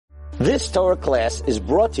This Torah class is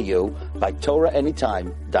brought to you by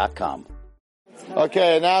TorahAnytime.com.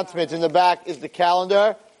 Okay, announcements. In the back is the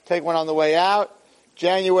calendar. Take one on the way out.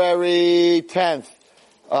 January 10th,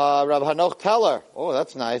 Rabbi Hanoch Teller. Oh,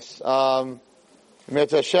 that's nice. Mitzvah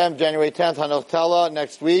Hashem, January 10th, Hanoch Teller.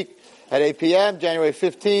 Next week at 8 p.m. January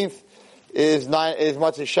 15th is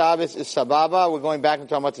Matzah Shabbos, is Sababa. We're going back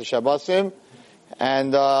into our Matzah Shabbosim.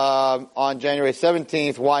 And on January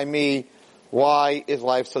 17th, Why Me? Why is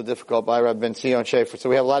Life So Difficult by Rabbi Ben Zion Schaefer. So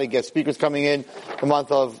we have a lot of guest speakers coming in the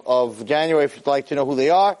month of January. If you'd like to know who they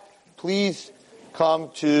are, please come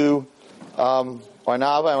to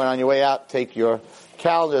Arnava, and when on your way out, take your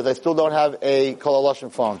calendars. I still don't have a Kol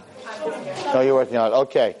HaLashon phone. No, you're working on it.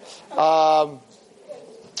 Okay.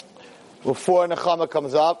 Before Nechama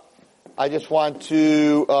comes up, I just want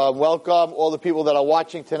to welcome all the people that are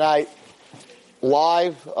watching tonight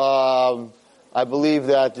live. I believe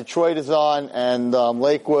that Detroit is on and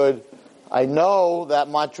Lakewood. I know that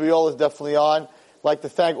Montreal is definitely on. I'd like to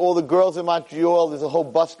thank all the girls in Montreal. There's a whole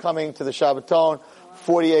bus coming to the Shabbaton.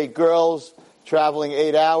 48 girls traveling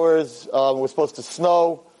 8 hours. We're supposed to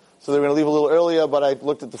snow, so they're going to leave a little earlier, but I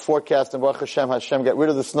looked at the forecast and Baruch Hashem got rid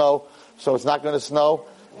of the snow, so it's not going to snow.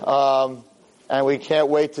 And we can't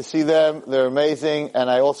wait to see them. They're amazing. And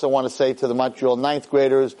I also want to say to the Montreal 9th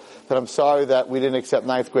graders that I'm sorry that we didn't accept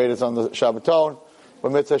 9th graders on the Shabbaton.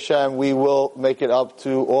 But Mitzvah Hashem, we will make it up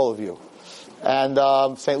to all of you. And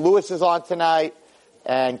St. Louis is on tonight,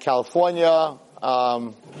 and California.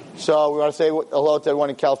 So we want to say hello to everyone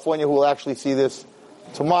in California who will actually see this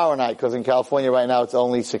tomorrow night, because in California right now it's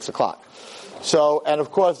only 6 o'clock. So, and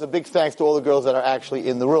of course, a big thanks to all the girls that are actually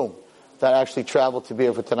in the room, that actually traveled to be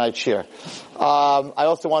here for tonight's shir. I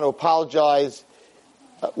also want to apologize.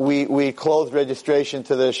 We closed registration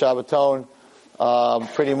to the Shabbaton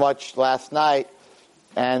pretty much last night,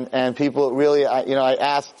 and people really, I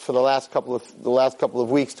asked for the last couple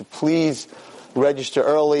of weeks to please register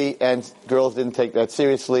early, and girls didn't take that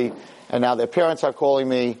seriously. And now their parents are calling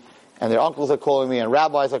me, and their uncles are calling me, and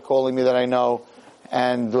rabbis are calling me that I know,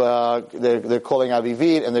 and they're calling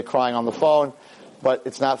Avivid, and they're crying on the phone. But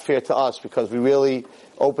it's not fair to us, because we really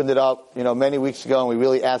opened it up, many weeks ago, and we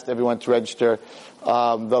really asked everyone to register.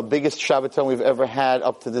 The biggest Shabbaton we've ever had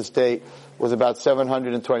up to this date was about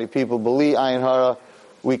 720 people. B'li Ayin Hara,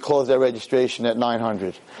 we closed our registration at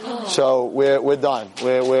 900. So we're done.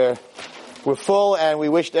 We're full, and we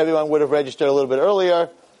wished everyone would have registered a little bit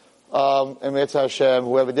earlier. And Mitzvah Hashem,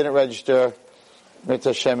 whoever didn't register, Mitzvah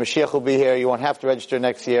Hashem, Mashiach will be here. You won't have to register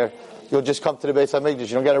next year. You'll just come to the Beis HaMikdash.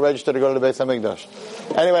 You don't got to register to go to the Beis HaMikdash.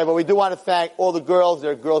 Anyway, but we do want to thank all the girls.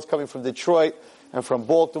 There are girls coming from Detroit and from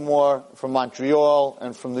Baltimore, from Montreal,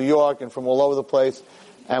 and from New York, and from all over the place.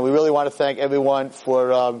 And we really want to thank everyone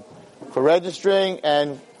for registering.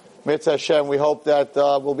 And Mitzvah Hashem, we hope that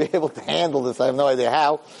we'll be able to handle this. I have no idea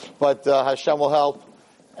how, but Hashem will help,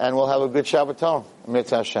 and we'll have a good Shabbaton.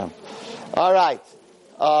 Mitzvah Hashem. All right.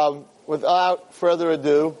 Without further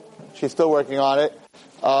ado, she's still working on it.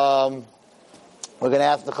 We're going to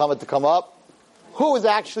ask Nechama to come up, who is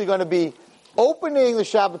actually going to be opening the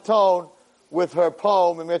Shabbaton with her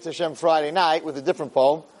poem in Mitzvah Hashem Friday night with a different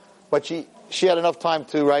poem, but she had enough time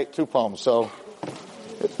to write 2 poems. So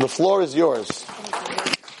the floor is yours. This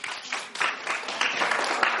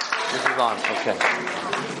is on. Okay.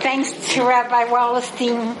 Thanks to Rabbi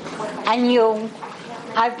Wallerstein and you.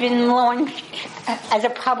 I've been launched as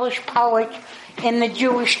a published poet in the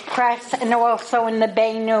Jewish press and also in the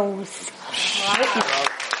Bay News. Thanks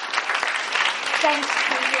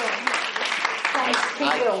to you.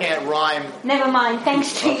 I can't rhyme. Never mind.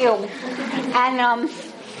 Thanks to you. And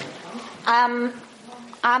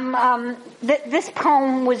this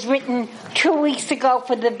poem was written 2 weeks ago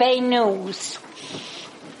for the Bay News.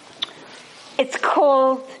 It's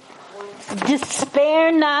called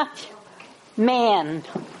 "Despair Not, Man.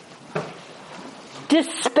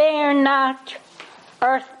 Despair not,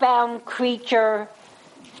 earthbound creature,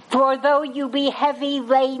 for though you be heavy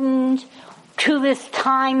laden to this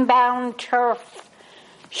time-bound turf,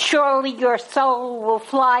 surely your soul will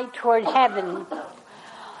fly toward heaven.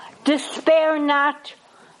 Despair not,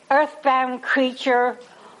 earthbound creature,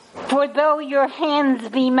 for though your hands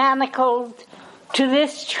be manacled to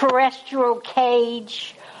this terrestrial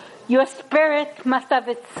cage, your spirit must of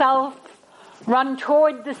itself run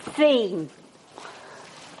toward the sea.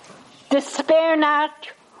 Despair not,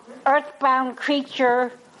 earthbound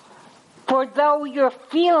creature, for though your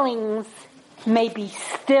feelings may be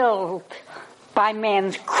stilled by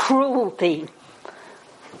man's cruelty,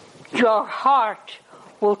 your heart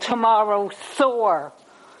will tomorrow soar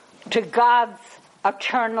to God's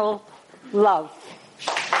eternal love.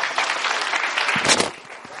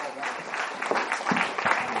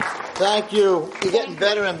 Thank you. You're getting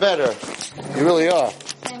better and better. You really are.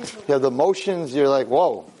 You have the motions. You're like,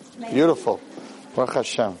 whoa, beautiful. Baruch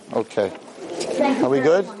Hashem. Okay. Are we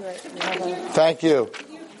good? Thank you.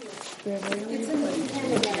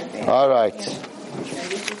 All right.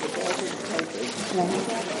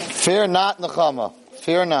 Fear not, Nechama.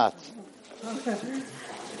 Fear not.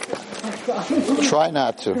 Try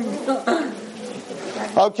not to.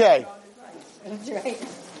 Okay.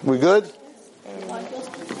 We good?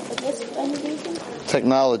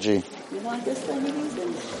 Technology.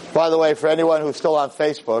 By the way, for anyone who's still on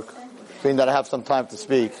Facebook, being that I have some time to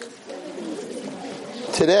speak,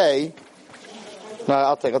 today, no,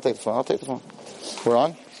 I'll take the phone. We're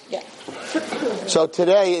on? Yeah. So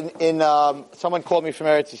today, someone called me from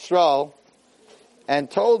Eretz Yisrael and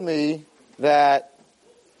told me that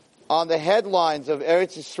on the headlines of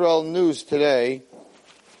Eretz Yisrael News today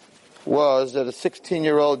was that a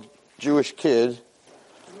 16-year-old Jewish kid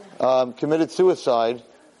committed suicide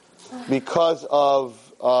because of,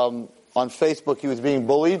 on Facebook, he was being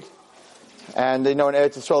bullied. And in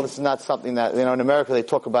Eretz Yisrael, this is not something that, in America they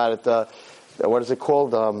talk about it, what is it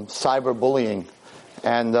called? Cyberbullying.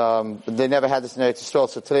 And they never had this in Eretz Yisrael.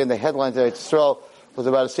 So today in the headlines of Eretz Yisrael was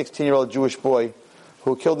about a 16-year-old Jewish boy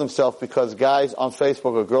who killed himself because guys on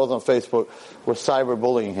Facebook or girls on Facebook were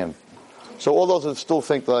cyberbullying him. So all those who still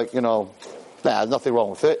think there's nothing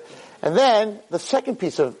wrong with it. And then the second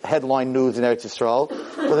piece of headline news in Eretz Yisrael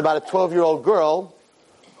was about a 12-year-old girl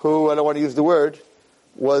who, I don't want to use the word,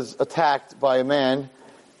 was attacked by a man,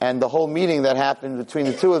 and the whole meeting that happened between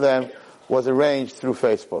the two of them was arranged through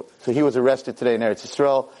Facebook. So he was arrested today in Eretz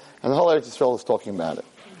Yisrael, and the whole Eretz Yisrael is talking about it.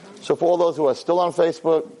 So for all those who are still on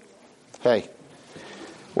Facebook, hey,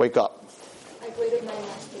 wake up. I deleted mine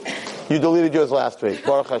last week. You deleted yours last week.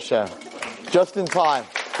 Baruch Hashem. Just in time.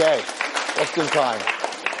 Okay. Just in time.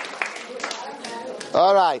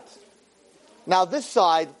 All right. Now this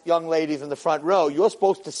side, young ladies in the front row, you're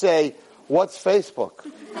supposed to say, what's Facebook?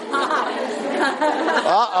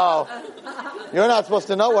 Uh-oh. You're not supposed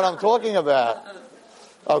to know what I'm talking about.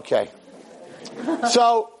 Okay.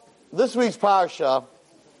 So, this week's parsha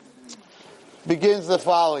begins the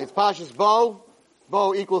following. It's Parshas Bo.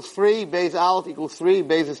 Bo equals 3. Beis Aleph equals 3.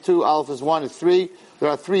 Beis is 2. Aleph is 1 is 3. There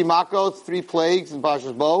are 3 makos, 3 plagues in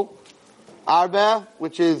Parshas Bo. Arba,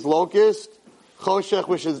 which is locust. Choshech,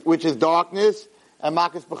 which is darkness. And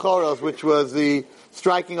Makas Bechoros, which was the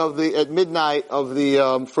striking at midnight of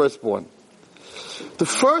the firstborn. The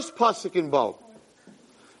first pasuk in Bo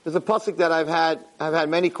is a pasuk that I've had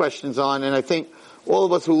many questions on, and I think all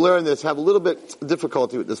of us who learn this have a little bit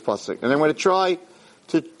difficulty with this pasuk. And I'm going to try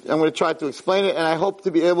to explain it, and I hope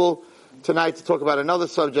to be able tonight to talk about another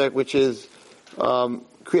subject, which is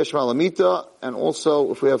Kriya Shema Lamita, and also,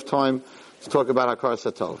 if we have time, to talk about Hakar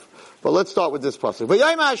Satov. But let's start with this pasuk.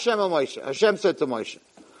 V'yayma Hashem el Moshe. Hashem said to Moshe,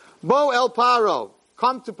 Bo el Paro,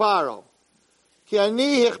 come to Paro. Ki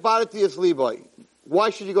ani hichbarati es liboy. Why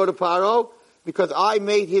should you go to Paro? Because I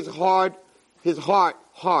made his heart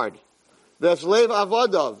hard. V'eslev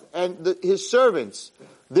avadav, and his servants,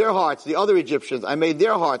 their hearts, the other Egyptians, I made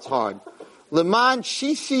their hearts hard. Leman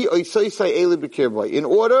shisi oisoisai eli b'kirboy. In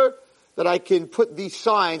order that I can put these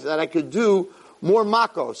signs, that I could do more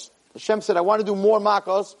makos. Hashem said, I want to do more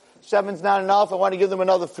makos. 7's not enough. I want to give them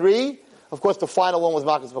another 3. Of course, the final one was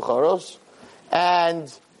Makas Bechoros.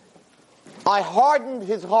 And I hardened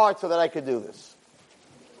his heart so that I could do this.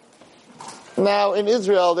 Now, in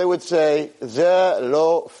Israel, they would say, Ze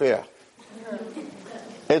lo fair.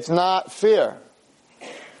 It's not fair.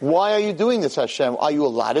 Why are you doing this, Hashem? Are you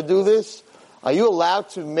allowed to do this? Are you allowed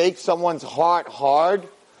to make someone's heart hard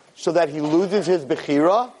so that he loses his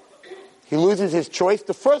bechira? He loses his choice?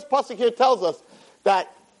 The first pasuk here tells us that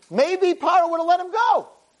maybe Paro would have let him go.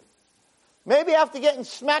 Maybe after getting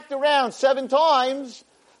smacked around 7 times,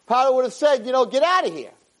 Paro would have said, get out of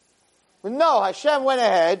here. But no, Hashem went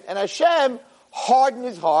ahead, and Hashem hardened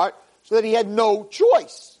his heart so that he had no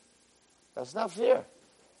choice. That's not fair.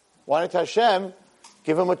 Why didn't Hashem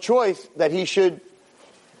give him a choice that he should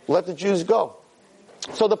let the Jews go?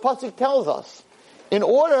 So the pasuk tells us, in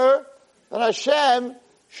order that Hashem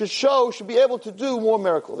should be able to do more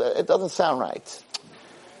miracles. It doesn't sound right.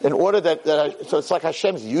 In order so it's like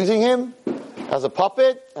Hashem's using him as a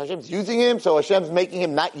puppet. Hashem's using him, so Hashem's making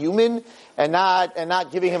him not human and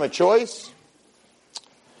not giving him a choice.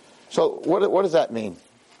 So what does that mean?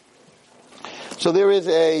 So there is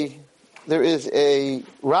a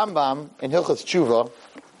Rambam in Hilchos Tshuva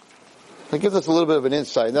that gives us a little bit of an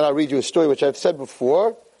insight. And then I'll read you a story which I've said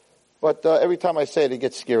before, but every time I say it, it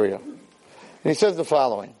gets scarier. And he says the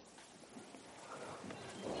following.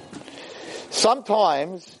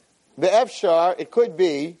 Sometimes, the Efshar, it could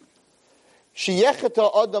be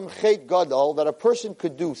sheyecheta adam chet gadol, that a person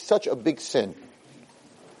could do such a big sin,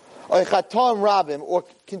 or chatam rabim, or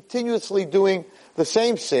continuously doing the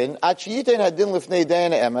same sin, ad sheyitein hadin lifnei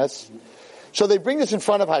dayan emes. So they bring this in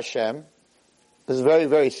front of Hashem. This is very,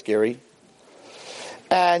 very scary.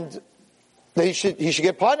 And he should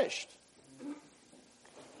get punished.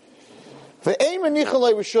 Hashem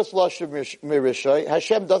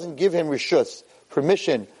doesn't give him rishus,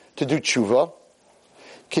 permission to do tshuva.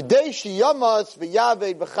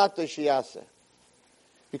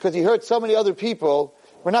 Because he heard so many other people,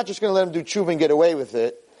 we're not just going to let him do tshuva and get away with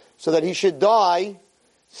it, so that he should die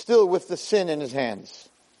still with the sin in his hands.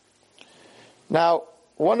 Now,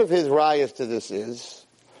 one of his rayas to this is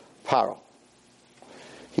Paro.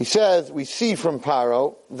 He says, we see from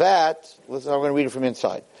Paro that, listen, I'm going to read it from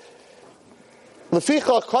inside. The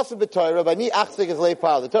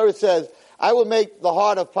Torah says, I will make the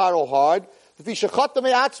heart of Paro hard,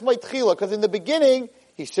 because in the beginning,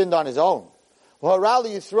 he sinned on his own. And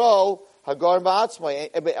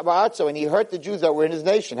he hurt the Jews that were in his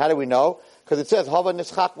nation. How do we know? Because it says,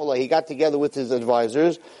 he got together with his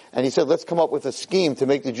advisors, and he said, let's come up with a scheme to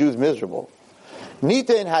make the Jews miserable.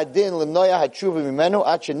 Hashem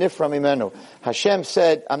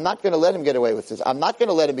said, I'm not going to let him get away with this. I'm not going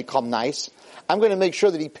to let him become nice. I'm going to make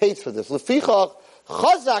sure that he pays for this. Therefore,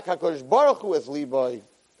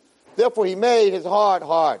 he made his heart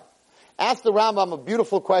hard. Ask the Rambam a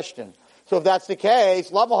beautiful question. So if that's the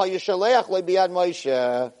case, why did he send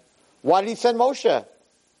Moshe? Why did he send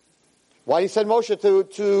Moshe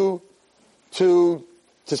to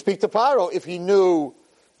speak to Paro if he knew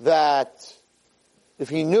that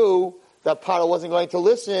Paro wasn't going to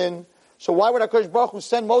listen? So why would HaKadosh Baruch Hu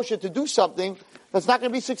send Moshe to do something that's not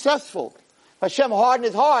going to be successful? Hashem hardened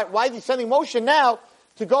his heart. Why is he sending Moshe now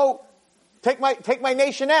to go take my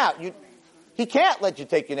nation out? He can't let you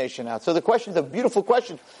take your nation out. So the question is a beautiful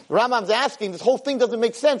question. The Rambam's asking, this whole thing doesn't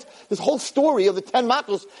make sense. This whole story of the 10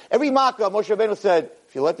 makkos, every makkah, Moshe Rabbeinu said,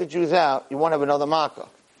 if you let the Jews out, you won't have another makkah.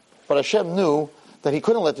 But Hashem knew that he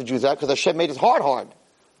couldn't let the Jews out because Hashem made his heart hard.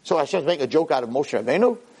 So Hashem's making a joke out of Moshe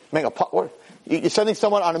Rabbeinu? You're sending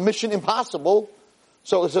someone on a mission impossible.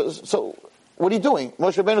 So what are you doing?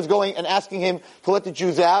 Moshe Rabbeinu's going and asking him to let the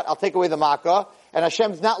Jews out. I'll take away the makkah. And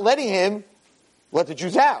Hashem's not letting him let the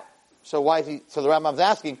Jews out. So the Rambam's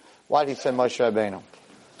asking, why did he send Moshe Rabbeinu?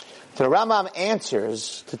 So the Rambam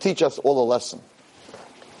answers to teach us all a lesson.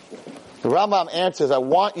 The Rambam answers, I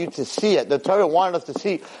want you to see it. The Torah wanted us to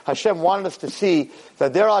see, Hashem wanted us to see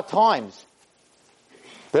that there are times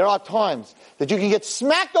that you can get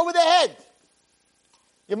smacked over the head.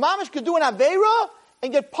 Your mamish could do an Aveira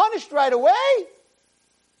and get punished right away,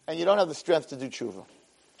 and you don't have the strength to do tshuva.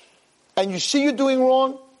 And you see you're doing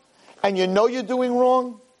wrong, and you know you're doing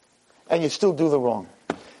wrong, and you still do the wrong.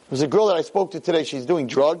 There was a girl that I spoke to today, she's doing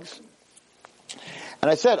drugs. And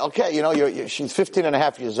I said, okay, she's 15 and a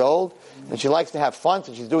half years old, and she likes to have fun,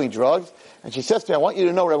 so she's doing drugs. And she says to me, I want you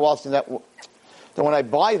to know, Rebbe Wallerstein, that when I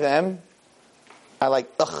buy them,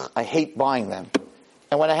 I hate buying them.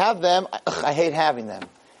 And when I have them, I hate having them.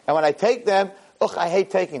 And when I take them, I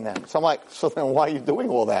hate taking them. So I'm like, so then why are you doing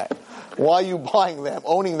all that? Why are you buying them,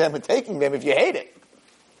 owning them, and taking them if you hate it?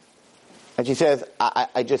 And she says,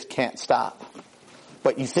 I just can't stop.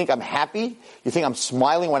 But you think I'm happy? You think I'm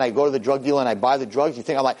smiling when I go to the drug dealer and I buy the drugs? You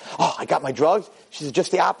think I'm like, oh, I got my drugs? She says,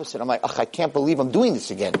 just the opposite. I'm like, I can't believe I'm doing this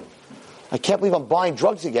again. I can't believe I'm buying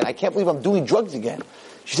drugs again. I can't believe I'm doing drugs again.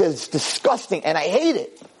 She says, it's disgusting and I hate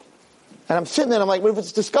it. And I'm sitting there and I'm like, well, if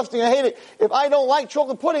it's disgusting, I hate it. If I don't like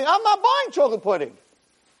chocolate pudding, I'm not buying chocolate pudding.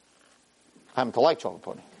 I happen to like chocolate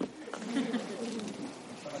pudding.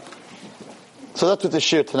 So that's what this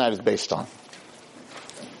shir tonight is based on.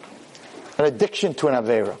 An addiction to an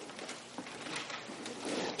Aveira.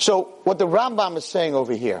 So what the Rambam is saying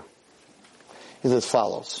over here is as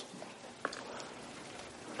follows.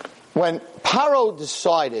 When Paro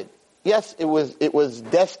decided, yes, it was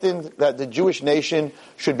destined that the Jewish nation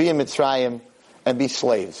should be in Mitzrayim and be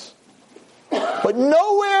slaves. But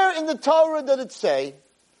nowhere in the Torah did it say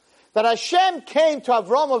that Hashem came to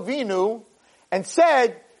Avraham Avinu and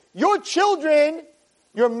said, your children,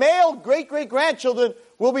 your male great-great-grandchildren,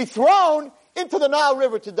 will be thrown into the Nile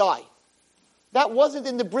River to die. That wasn't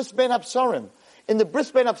in the Bris Ben Habsarim. In the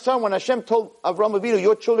Bris Ben Habsarim, when Hashem told Avraham Avinu,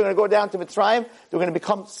 your children are going to go down to Mitzrayim, they're going to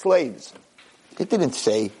become slaves. It didn't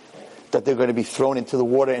say that they're going to be thrown into the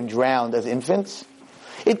water and drowned as infants.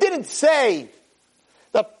 It didn't say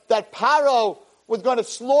that Paro was going to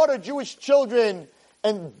slaughter Jewish children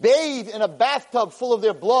and bathe in a bathtub full of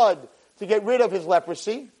their blood to get rid of his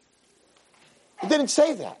leprosy. It didn't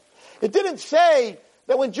say that. It didn't say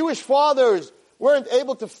that when Jewish fathers weren't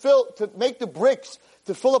able to make the bricks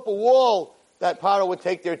to fill up a wall, that Paro would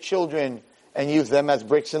take their children and use them as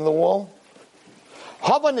bricks in the wall?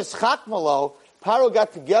 Hava nischak malo, Paro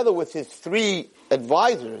got together with his 3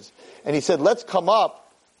 advisors, and he said, let's come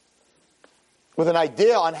up with an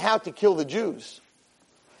idea on how to kill the Jews.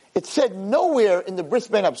 It said nowhere in the Bris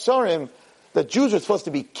Ben Absarim that Jews were supposed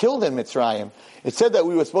to be killed in Mitzrayim. It said that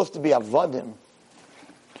we were supposed to be avadim.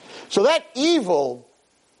 So that evil,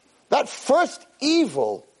 that first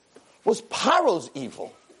evil, was Paro's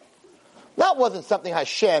evil. That wasn't something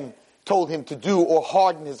Hashem told him to do or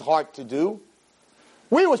hardened his heart to do.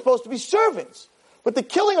 We were supposed to be servants. But the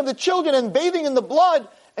killing of the children and bathing in the blood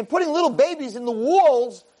and putting little babies in the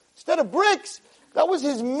walls instead of bricks, that was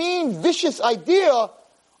his mean, vicious idea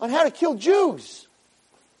on how to kill Jews.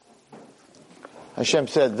 Hashem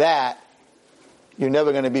said that you're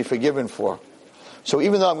never going to be forgiven for. So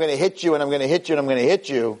even though I'm going to hit you and I'm going to hit you and I'm going to hit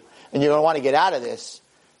you, and you're going to want to get out of this,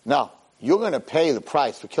 no, you're going to pay the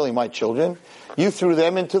price for killing my children. You threw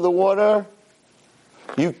them into the water.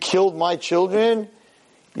 You killed my children.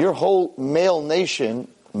 Your whole male nation,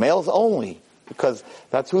 males only, because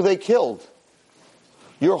that's who they killed.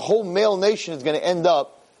 Your whole male nation is going to end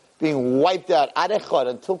up being wiped out, adechad,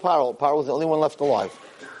 until Paro. Paro was the only one left alive.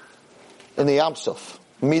 In the Yam Suf.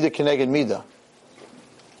 Mida Keneged Mida.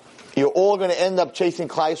 You're all going to end up chasing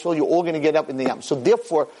Klal Yisrael. You're all going to get up in the Yam. So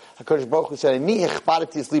therefore, HaKadosh Baruch Hu said, Ani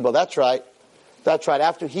ichbadati es libo. That's right. That's right.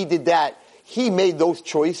 After he did that, he made those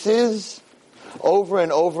choices over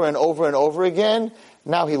and over and over and over again.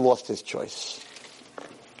 Now he lost his choice.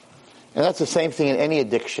 And that's the same thing in any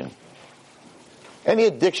addiction. Any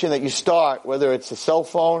addiction that you start, whether it's a cell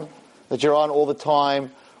phone that you're on all the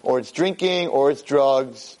time, or it's drinking, or it's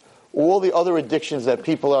drugs, all the other addictions that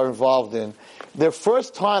people are involved in, their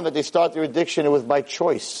first time that they start their addiction, it was by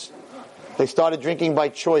choice. They started drinking by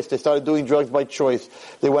choice. They started doing drugs by choice.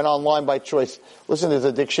 They went online by choice. Listen, there's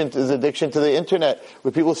addiction to the internet,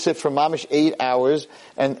 where people sit for mamish 8 hours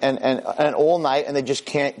and all night, and they just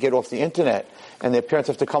can't get off the internet. And their parents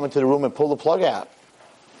have to come into the room and pull the plug out.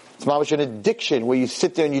 It's mamish an addiction where you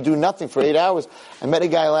sit there and you do nothing for 8 hours. I met a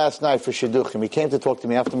guy last night for shidduchim. He came to talk to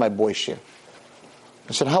me after my boy shir.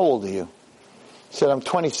 I said, how old are you? He said, I'm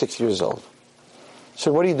 26 years old. I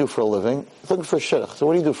said, what do you do for a living? He's looking for a shidduch. I said,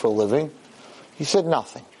 what do you do for a living? He said,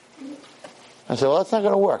 nothing. I said, well, that's not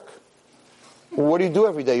going to work. Well, what do you do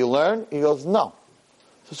every day? You learn? He goes, no.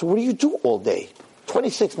 I said, so what do you do all day?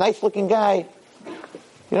 26, nice looking guy,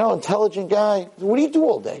 intelligent guy. What do you do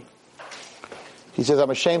all day? He says, I'm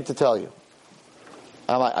ashamed to tell you.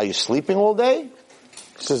 I'm like, are you sleeping all day?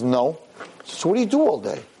 He says, no. I said, so what do you do all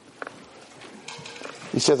day?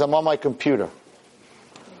 He says, I'm on my computer.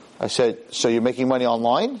 I said, so you're making money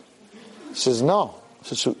online? He says, no. I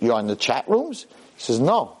said, so you're on the chat rooms? He says,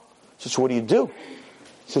 no. I said, so what do you do?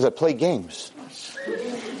 He says, I play games.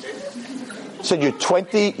 I said, you're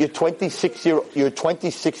 26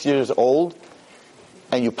 years old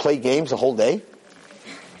and you play games the whole day?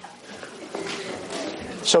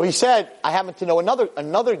 So he said, I happen to know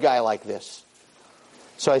another guy like this.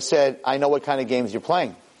 So I said, I know what kind of games you're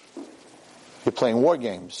playing. You're playing war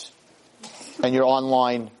games. And you're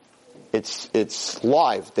online. It's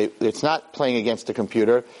live. It's not playing against the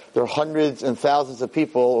computer. There are hundreds and thousands of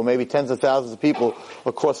people, or maybe tens of thousands of people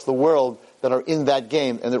across the world that are in that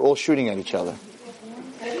game, and they're all shooting at each other.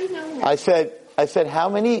 I said, how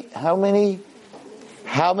many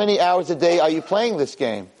hours a day are you playing this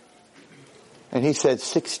game? And he said,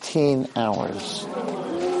 16 hours.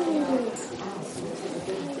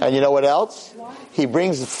 And you know what else? He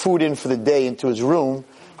brings the food in for the day into his room,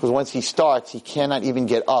 because once he starts, he cannot even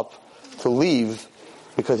get up to leave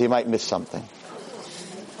because he might miss something.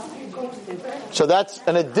 So that's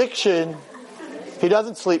an addiction. He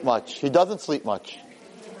doesn't sleep much. So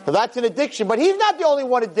that's an addiction. But he's not the only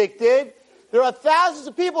one addicted. There are thousands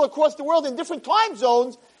of people across the world in different time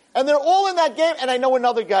zones, and they're all in that game. And I know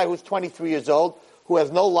another guy who's 23 years old who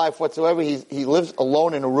has no life whatsoever. He lives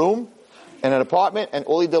alone in a room, in an apartment, and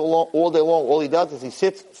all day long, all he does is he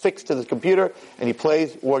sits fixed to the computer and he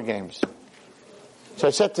plays war games. So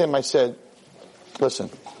I said to him, I said, listen,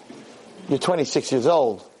 you're 26 years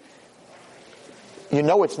old. You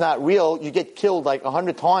know it's not real. You get killed like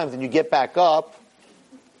 100 times and you get back up.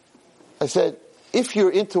 I said, if you're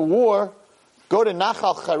into war, go to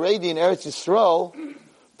Nachal Charedi in Eretz Yisrael,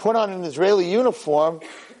 put on an Israeli uniform,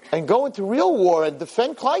 and go into real war and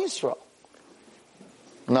defend Klal Yisrael.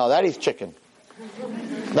 No, that he's chicken.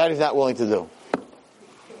 That he's not willing to do.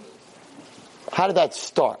 How did that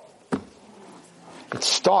start? It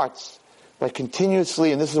starts by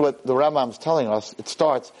continuously, and this is what the Rambam is telling us, it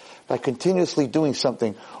starts by continuously doing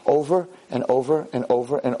something over and over and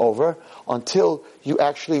over and over until you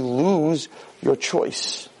actually lose your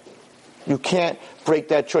choice. You can't break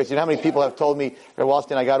that choice. You know how many people have told me, Rabbi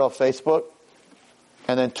Wallerstein, I got off Facebook,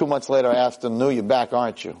 and then 2 months later I asked them, no, you're back,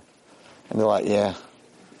 aren't you? And they're like, yeah.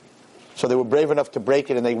 So they were brave enough to break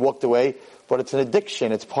it and they walked away. But it's an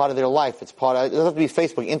addiction. It's part of their life. It doesn't have to be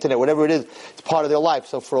Facebook, internet, whatever it is. It's part of their life.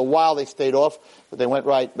 So for a while they stayed off, but they went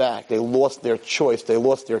right back. They lost their choice. They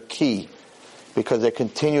lost their key because they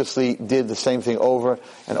continuously did the same thing over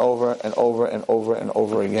and over and over and over and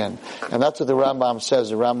over again. And that's what the Rambam says.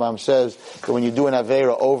 The Rambam says that when you do an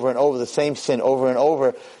Aveira over and over, the same sin over and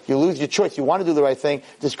over, you lose your choice. You want to do the right thing.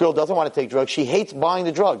 This girl doesn't want to take drugs. She hates buying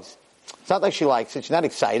the drugs. It's not like she likes it. She's not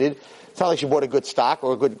excited. It's not like she bought a good stock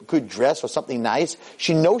or a good dress or something nice.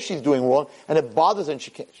 She knows she's doing wrong, and it bothers her, and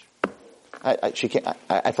she can't.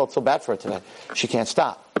 I felt so bad for her today. She can't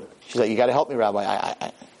stop. She's like, you got to help me, Rabbi.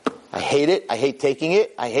 I hate it. I hate taking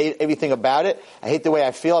it. I hate everything about it. I hate the way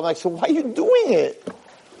I feel. I'm like, so why are you doing it?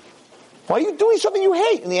 Why are you doing something you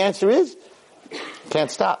hate? And the answer is,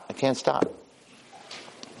 can't stop. I can't stop.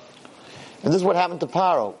 And this is what happened to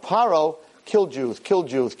Paro. Paro killed Jews, killed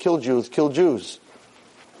Jews, killed Jews, killed Jews.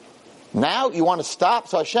 Now you want to stop?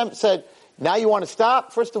 So Hashem said, now you want to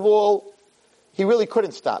stop? First of all, he really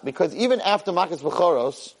couldn't stop. Because even after Makas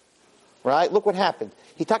Bechoros, right, look what happened.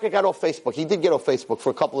 Hitaka got off Facebook. He did get off Facebook for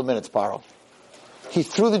a couple of minutes, Paro. He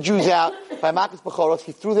threw the Jews out by Makas Bechoros.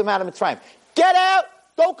 He threw them out of Mitzrayim. Get out!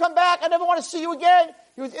 Don't come back! I never want to see you again!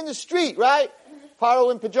 He was in the street, right?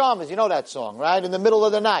 Paro in pajamas. You know that song, right? In the middle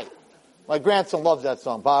of the night. My grandson loves that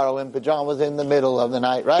song. Paro in pajamas in the middle of the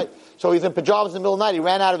night, right? So he's in pajamas in the middle of the night. He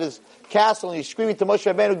ran out of his castle and he's screaming to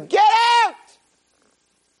Moshe Rabbeinu, get out!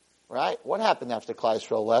 Right? What happened after Klal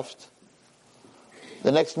Yisrael left?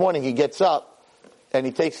 The next morning he gets up and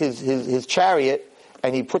he takes his chariot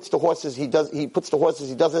and he puts the horses, he does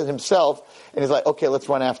it himself, and he's like, okay, let's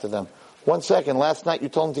run after them. 1 second, last night you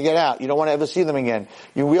told them to get out. You don't want to ever see them again.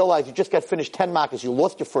 You realize you just got finished 10 Makkahs. You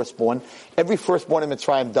lost your firstborn. Every firstborn in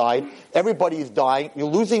Mitzrayim died. Everybody is dying. You're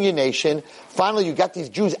losing your nation. Finally, you got these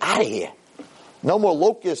Jews out of here. No more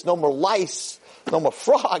locusts, no more lice, no more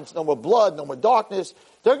frogs, no more blood, no more darkness.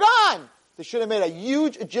 They're gone. They should have made a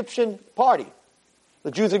huge Egyptian party.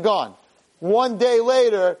 The Jews are gone. 1 day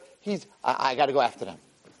later, I got to go after them.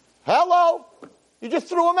 Hello? You just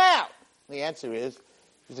threw them out. The answer is,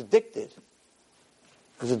 he's addicted.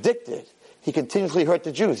 He's addicted. He continuously hurt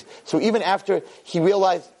the Jews. So even after he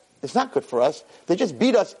realized it's not good for us, they just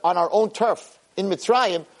beat us on our own turf in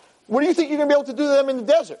Mitzrayim, what do you think you're going to be able to do to them in the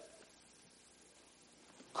desert?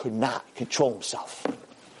 Could not control himself.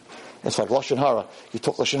 It's like Lashon Hara. You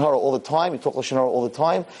talk Lashon Hara all the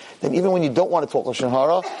time, then even when you don't want to talk Lashon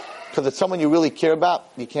Hara, because it's someone you really care about,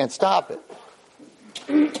 you can't stop it.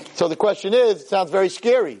 So the question is, it sounds very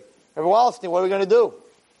scary. Rabbi Wallerstein, what are we going to do?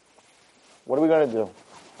 What are we going to do?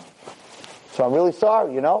 So I'm really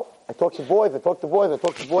sorry, I talk to boys,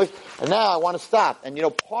 and now I want to stop. And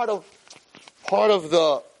part of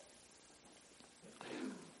the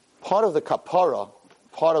kapara,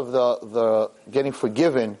 part of the getting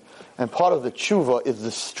forgiven, and part of the tshuva is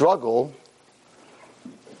the struggle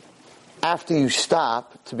after you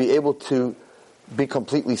stop to be able to be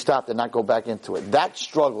completely stopped and not go back into it. That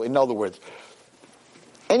struggle, in other words,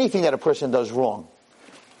 anything that a person does wrong,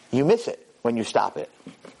 you miss it when you stop it.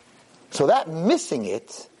 So that missing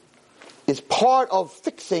it is part of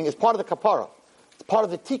fixing, is part of the kapara. It's part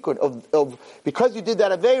of the tikkun of because you did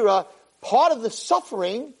that aveira, part of the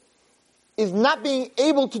suffering is not being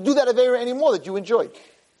able to do that aveira anymore that you enjoyed.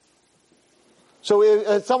 So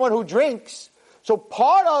as someone who drinks, so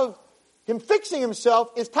part of him fixing himself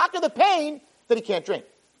is taka the pain that he can't drink.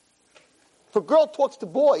 If a girl talks to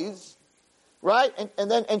boys, right,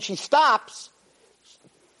 and she stops,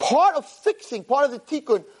 part of fixing, part of the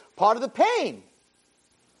tikkun, part of the pain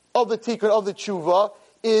of the tikkun, of the tshuva,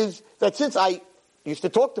 is that since I used to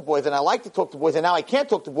talk to boys, and I like to talk to boys, and now I can't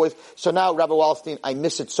talk to boys, so now, Rabbi Wallerstein, I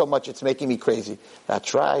miss it so much, it's making me crazy.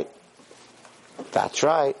 That's right.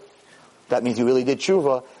 That means you really did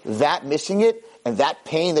tshuva. That missing it, and that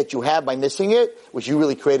pain that you have by missing it, which you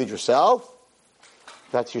really created yourself,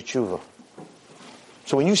 that's your tshuva.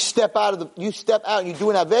 So when you step out and you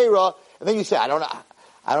do an aveira, and then you say, I don't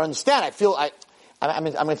understand. I feel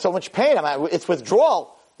I'm in so much pain. It's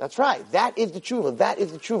withdrawal. That's right. That is the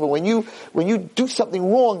tshuva. When you do something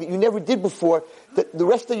wrong that you never did before, that the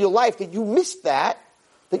rest of your life that you missed that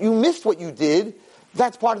you missed what you did,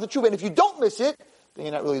 that's part of the tshuva. And if you don't miss it, then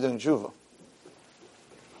you're not really doing tshuva.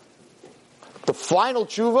 The final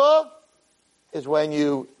tshuva is when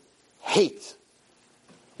you hate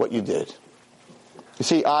what you did. You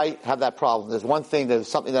see, I have that problem. There's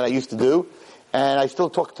something that I used to do, and I still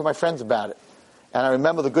talk to my friends about it. And I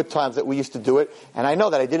remember the good times that we used to do it, and I know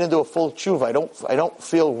that I didn't do a full tshuva. I don't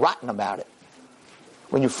feel rotten about it.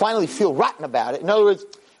 When you finally feel rotten about it, in other words,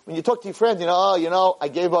 when you talk to your friends, I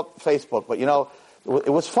gave up Facebook, but it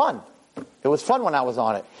was fun. It was fun when I was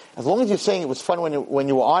on it. As long as you're saying it was fun when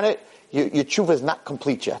you were on it, your tshuva is not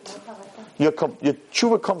complete yet. Your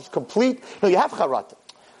tshuva comes complete. No, you have charata.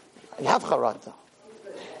 You have charata.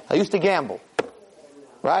 I used to gamble,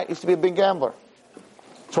 right? I used to be a big gambler.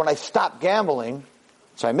 So when I stopped gambling,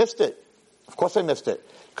 so I missed it. Of course I missed it.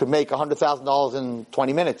 Could make $100,000 in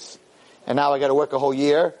 20 minutes. And now I got to work a whole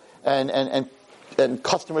year and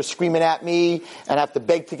customers screaming at me and I have to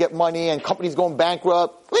beg to get money and companies going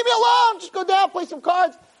bankrupt. Leave me alone. Just go down, play some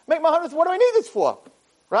cards, make my hundreds. What do I need this for?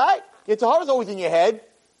 Right? It's always in your head.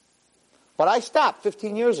 But I stopped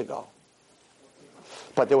 15 years ago.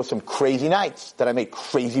 But there were some crazy nights that I made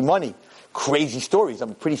crazy money, crazy stories.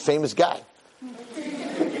 I'm a pretty famous guy.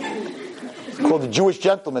 Called the Jewish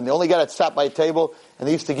Gentleman. The only guy that sat by a table, and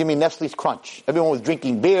they used to give me Nestle's Crunch. Everyone was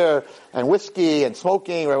drinking beer and whiskey and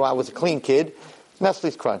smoking, or I was a clean kid.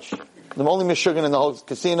 Nestle's Crunch. The only Michigan in the whole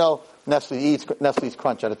casino, Nestle eats Nestle's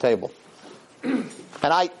Crunch at a table. And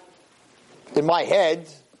I, in my head,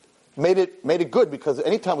 made it good, because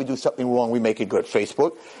anytime we do something wrong, we make it good.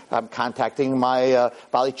 Facebook, I'm contacting my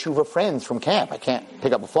Bali Tshuva friends from camp. I can't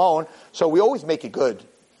pick up a phone, so we always make it good.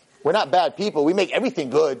 We're not bad people. We make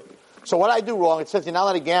everything good. So what I do wrong, it says you're not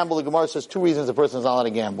allowed to gamble. The Gemara says 2 reasons a person is not allowed to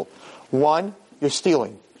gamble. 1, you're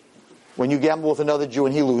stealing. When you gamble with another Jew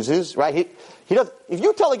and he loses, right? He does. If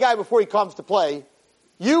you tell a guy before he comes to play,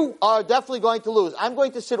 you are definitely going to lose. I'm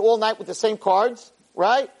going to sit all night with the same cards,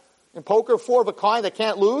 right? In poker, 4 of a kind that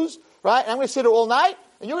can't lose, right? And I'm going to sit there all night,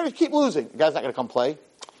 and you're going to keep losing. The guy's not going to come play.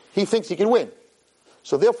 He thinks he can win.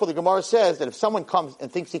 So therefore, the Gemara says that if someone comes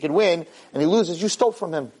and thinks he can win, and he loses, you stole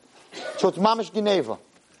from him. So it's mamish geneva.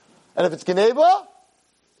 And if it's geneva,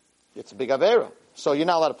 it's a big avera. So you're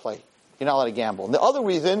not allowed to play. You're not allowed to gamble. And the other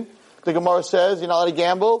reason the Gemara says you're not allowed to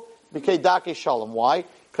gamble, b'kei dake shalom. Why?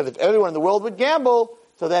 Because if everyone in the world would gamble,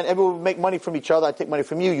 so then everyone would make money from each other. I take money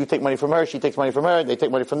from you, you take money from her, she takes money from her, they take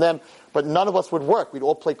money from them. But none of us would work. We'd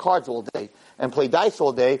all play cards all day and play dice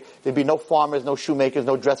all day. There'd be no farmers, no shoemakers,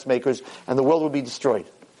 no dressmakers, and the world would be destroyed.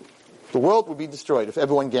 The world would be destroyed if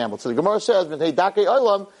everyone gambled. So the Gemara says, b'kei dake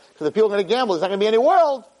olam, because if people are going to gamble, there's not going to be any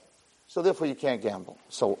world. So therefore you can't gamble.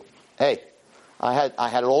 So, hey, I had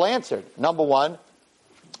it all answered. Number 1,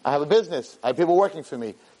 I have a business. I have people working for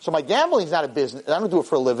me. So my gambling is not a business. I don't do it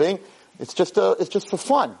for a living. It's just for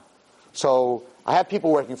fun. So I have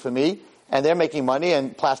people working for me, and they're making money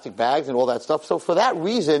and plastic bags and all that stuff. So for that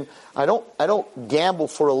reason, I don't gamble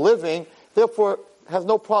for a living. Therefore, has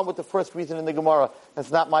no problem with the first reason in the Gemara.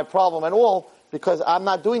 That's not my problem at all, because I'm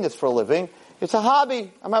not doing this for a living. It's a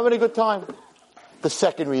hobby. I'm having a good time. The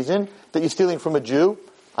second reason that you're stealing from a Jew,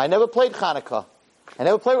 I never played Hanukkah. I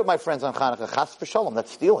never played with my friends on Hanukkah. Chas v'shalom,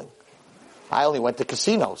 that's stealing. I only went to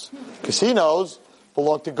casinos. Casinos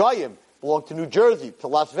belong to Goyim, belong to New Jersey, to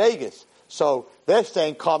Las Vegas. So they're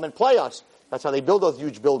saying, come and play us. That's how they build those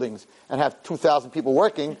huge buildings and have 2,000 people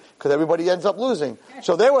working, because everybody ends up losing.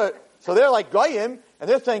 So they're like Goyim, and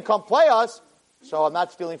they're saying, come play us. So I'm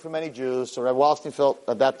not stealing from any Jews. So Reb Wallerstein felt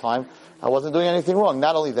at that time I wasn't doing anything wrong.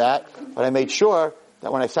 Not only that, but I made sure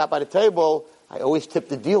that when I sat by the table, I always tipped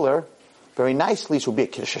the dealer very nicely, so it would be a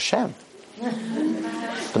Kiddush Hashem.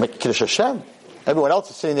 To make a Kiddush Hashem. Everyone else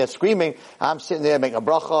is sitting there screaming. I'm sitting there making a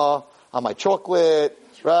bracha on my chocolate,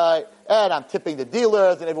 right? And I'm tipping the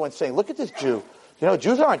dealers, and everyone's saying, look at this Jew.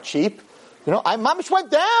 Jews aren't cheap. I mamish went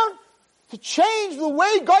down to change the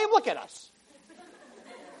way Goyim look at us.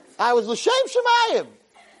 I was l'shem shemayim.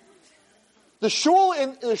 The shul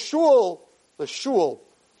in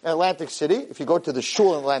Atlantic City, if you go to the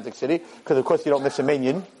shul in Atlantic City, because of course you don't miss a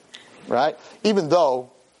minyan, right? Even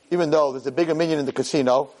though there's a bigger minyan in the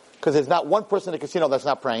casino, because there's not one person in the casino that's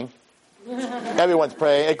not praying. Everyone's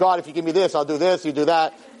praying. Hey God, if you give me this, I'll do this, you do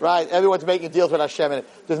that, right? Everyone's making deals with Hashem in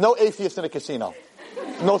it. There's no atheist in a casino.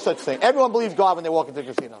 No such thing. Everyone believes God when they walk into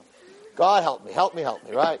the casino. God help me,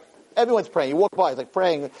 right? Everyone's praying. You walk by, it's like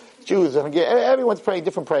praying. Jews, everyone's praying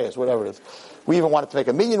different prayers, whatever it is. We even wanted to make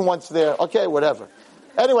a minyan once there. Okay, whatever.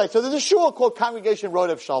 Anyway, so there's a shul called Congregation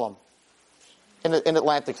Rodev Shalom in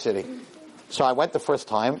Atlantic City. So I went the first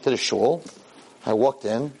time to the shul. I walked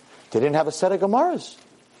in. They didn't have a set of Gemaras.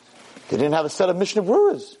 They didn't have a set of Mishnah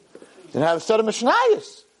Brurahs. They didn't have a set of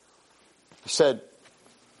Mishnayos. I said,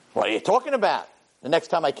 what are you talking about? The next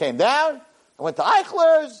time I came down, I went to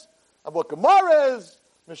Eichler's. I bought Gemaras.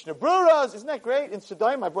 Mishnah Bruras, isn't that great? In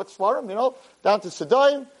Sedayim, I brought Svarim, down to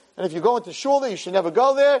Sedayim. And if you go into Shul, you should never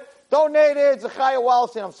go there. Donated, Zechariah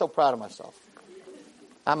Wallerstein. I'm so proud of myself.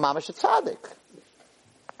 I'm Mamash a Tzaddik.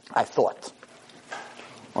 I thought.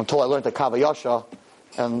 Until I learned the Kavayasha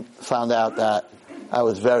and found out that I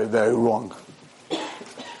was very, very wrong.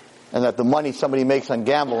 And that the money somebody makes on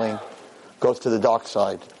gambling goes to the dark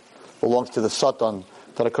side. Belongs to the Satan.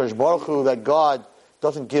 To the Kodesh Baruch Hu, that God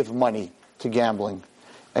doesn't give money to gambling.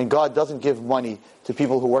 And God doesn't give money to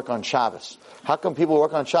people who work on Shabbos. How come people who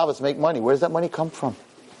work on Shabbos make money? Where does that money come from?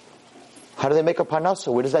 How do they make a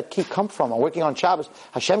parnasa? Where does that key come from? I'm working on Shabbos.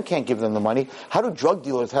 Hashem can't give them the money. How do drug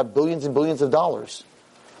dealers have billions and billions of dollars?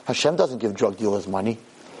 Hashem doesn't give drug dealers money.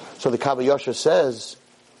 So the Kavayasha says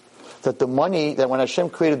that the money, that when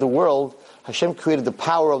Hashem created the world, Hashem created the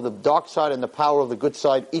power of the dark side and the power of the good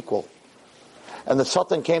side equal. And the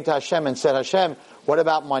Satan came to Hashem and said, Hashem, what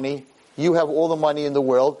about money? You have all the money in the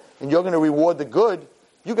world, and you're going to reward the good.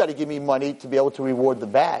 You got to give me money to be able to reward the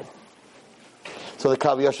bad. So the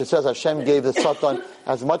Kavayasha says Hashem gave the Satan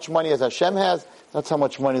as much money as Hashem has. That's how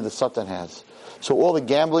much money the Satan has. So all the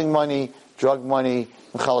gambling money, drug money,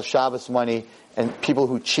 Chal Shabbos money, and people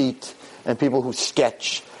who cheat, and people who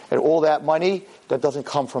sketch, and all that money, that doesn't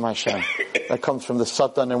come from Hashem. That comes from the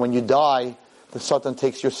Satan. And when you die, the Satan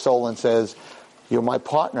takes your soul and says, you're my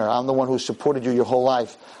partner. I'm the one who supported you your whole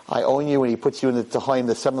life. I own you, and he puts you in the Tehillim,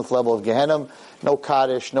 the 7th level of Gehenna. No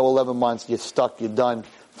Kaddish, no 11 months. You're stuck. You're done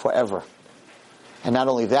forever. And not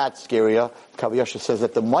only that, scarier, Kavayasha says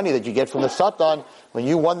that the money that you get from the Satan, when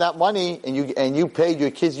you won that money and you paid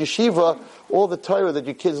your kids yeshiva, all the Torah that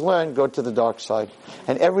your kids learn go to the dark side.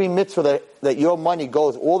 And every mitzvah that your money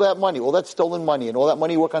goes, all that money, all that stolen money, and all that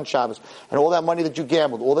money you work on Shabbos, and all that money that you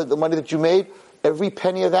gambled, all the money that you made, every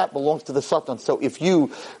penny of that belongs to the Satan. So if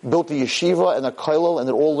you built a yeshiva and a kollel and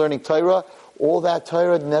they're all learning Torah, all that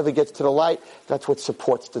Torah never gets to the light. That's what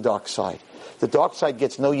supports the dark side. The dark side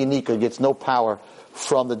gets no unika, gets no power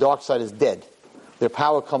from the dark side is dead. Their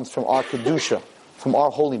power comes from our kedusha, from our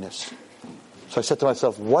holiness. So I said to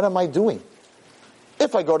myself, what am I doing?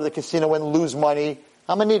 If I go to the casino and lose money,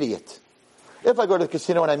 I'm an idiot. If I go to the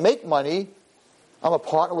casino and I make money, I'm a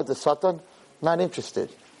partner with the Satan, not interested.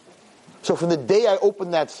 So from the day I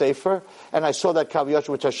opened that sefer, and I saw that Kavayasha,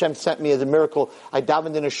 which Hashem sent me as a miracle, I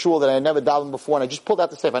davened in a shul that I had never davened before, and I just pulled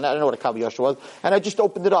out the sefer. I didn't know what a Kavayasha was, and I just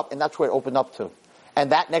opened it up, and that's where it opened up to.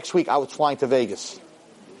 And that next week, I was flying to Vegas.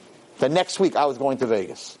 The next week, I was going to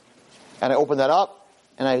Vegas. And I opened that up,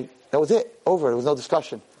 and that was it. Over. There was no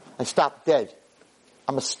discussion. I stopped dead.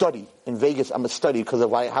 I'm a study. In Vegas, I'm a study because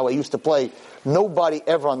of how I used to play. Nobody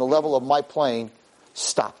ever on the level of my playing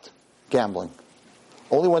stopped gambling.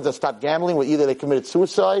 Only ones that stopped gambling were either they committed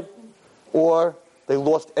suicide or they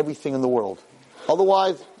lost everything in the world.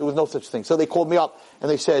 Otherwise, there was no such thing. So they called me up and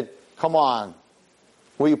they said, come on,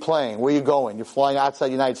 where are you playing? Where are you going? You're flying outside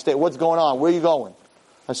the United States. What's going on? Where are you going?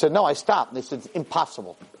 I said, no, I stopped. And they said, it's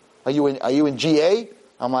impossible. Are you in GA?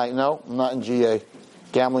 I'm like, no, I'm not in GA.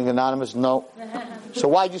 Gambling Anonymous? No. So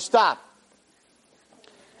why'd you stop?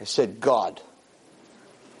 I said, God.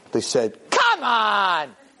 They said, come on!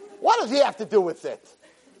 What does he have to do with it?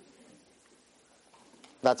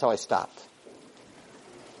 That's how I stopped.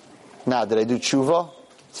 Now, did I do tshuva?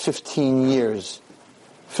 15 years.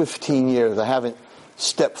 15 years. I haven't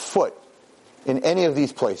stepped foot in any of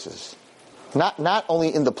these places. Not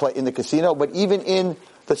only in the casino, but even in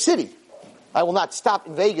the city. I will not stop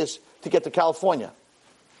in Vegas to get to California.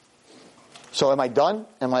 So am I done?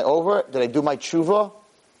 Am I over? Did I do my tshuva?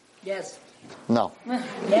 Yes. No.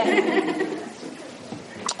 Yes.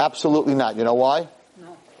 Absolutely not. You know why?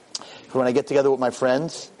 No. When I get together with my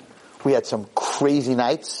friends, we had some crazy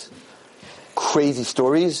nights, crazy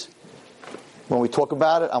stories. When we talk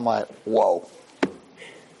about it, I'm like, whoa.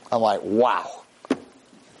 I'm like, wow.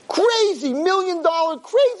 Crazy, $1 million,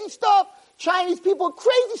 crazy stuff. Chinese people,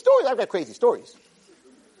 crazy stories. I've got crazy stories.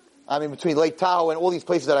 I mean, between Lake Tahoe and all these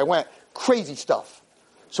places that I went, crazy stuff.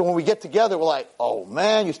 So when we get together, we're like, oh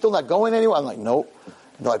man, you're still not going anywhere? I'm like, nope.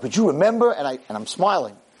 And they're like, but you remember? And I'm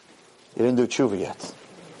smiling. You didn't do tshuva yet.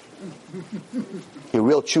 Your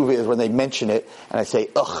real tshuva is when they mention it, and I say,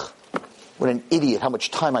 ugh, what an idiot, how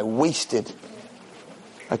much time I wasted.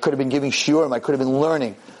 I could have been giving shiurim, I could have been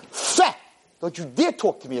learning. Feh! Don't you dare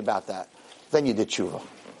talk to me about that. Then you did tshuva.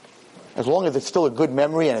 As long as it's still a good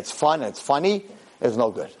memory, and it's fun, and it's funny, it's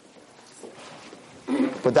no good.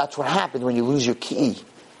 But that's what happens when you lose your key.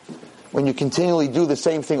 When you continually do the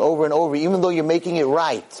same thing over and over, even though you're making it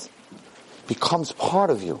right, it becomes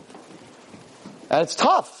part of you. And it's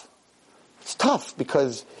tough. It's tough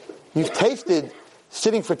because you've tasted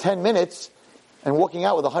sitting for 10 minutes and walking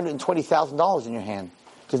out with $120,000 in your hand.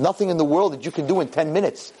 There's nothing in the world that you can do in 10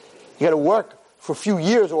 minutes. You got to work for a few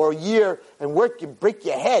years or a year and work, you break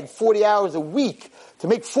your head 40 hours a week to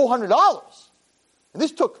make $400. And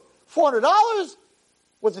this took $400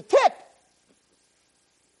 was a tip.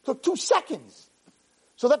 Took 2 seconds.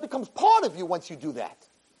 So that becomes part of you once you do that.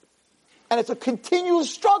 And it's a continuous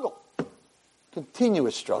struggle.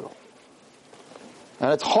 Continuous struggle.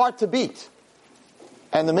 And it's hard to beat.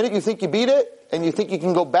 And the minute you think you beat it, and you think you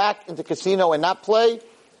can go back into casino and not play,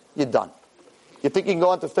 you're done. You think you can go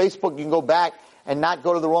onto Facebook, you can go back and not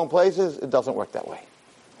go to the wrong places? It doesn't work that way.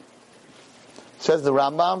 Says the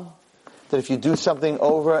Rambam that if you do something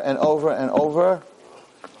over and over and over,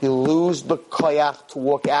 you lose the koyach to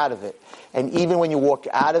walk out of it. And even when you walk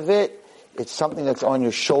out of it, it's something that's on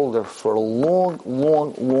your shoulder for a long,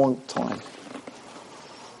 long, long time.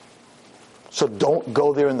 So don't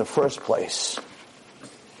go there in the first place.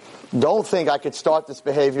 Don't think I could start this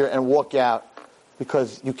behavior and walk out,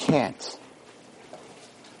 because you can't.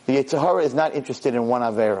 The Yetzer Hara is not interested in one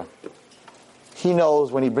Avera. He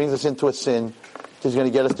knows when he brings us into a sin, he's going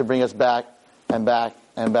to get us to bring us back and back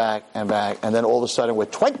and back and back. And then all of a sudden we're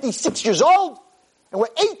 26 years old and we're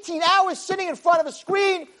 18 hours sitting in front of a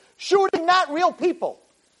screen shooting not real people.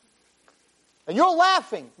 And you're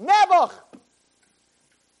laughing. Nebuch!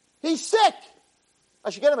 He's sick. I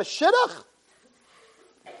should get him a shidduch?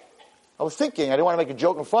 I was thinking, I didn't want to make a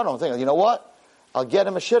joke in front of him. I was thinking, you know what? I'll get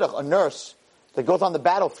him a shidduch, a nurse that goes on the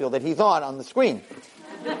battlefield that he's on the screen.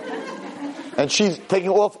 And she's taking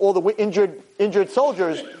off all the injured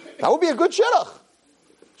soldiers. That would be a good shidduch.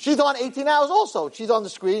 She's on 18 hours also. She's on the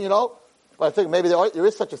screen, But I think maybe there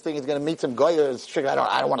is such a thing. He's going to meet some guy.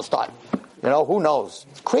 I don't want to start. Who knows?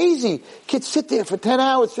 It's crazy. Kids sit there for 10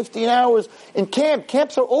 hours, 15 hours in camp.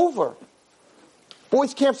 Camps are over.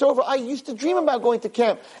 Boys' camps are over. I used to dream about going to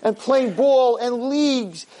camp and playing ball and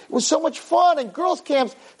leagues. It was so much fun. And girls'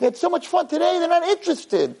 camps, they had so much fun. Today, they're not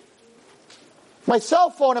interested. My cell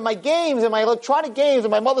phone and my games and my electronic games,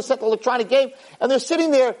 and my mother sent the electronic game, and they're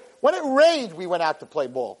sitting there. When it rained, we went out to play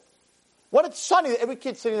ball. When it's sunny, every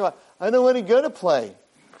kid's sitting there, I know when you're going to play.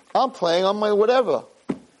 I'm playing on my whatever.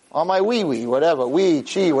 On my Wii, whatever. Wii,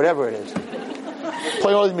 Chi, whatever it is.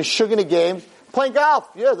 Playing all these Meshuggah games. Playing golf.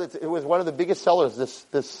 Yeah, it was one of the biggest sellers this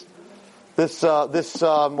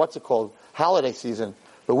what's it called? Holiday season.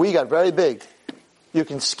 But we got very big. You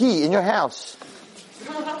can ski in your house.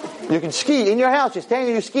 You can ski in your house. You're standing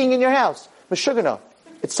there, you're skiing in your house. Meshuggah.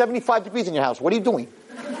 It's 75 degrees in your house. What are you doing?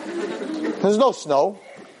 There's no snow.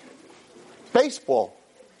 Baseball.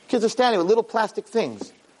 Kids are standing with little plastic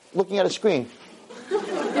things, looking at a screen.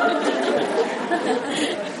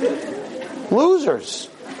 Losers.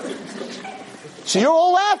 So you're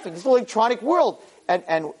all laughing. It's an electronic world.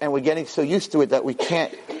 And we're getting so used to it that we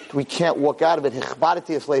can't walk out of it. Hichbadati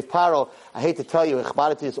is slave paro. I hate to tell you,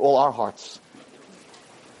 hichbadati is all our hearts.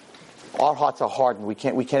 Our hearts are hardened. We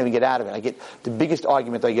can't even get out of it. The biggest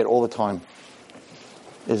argument I get all the time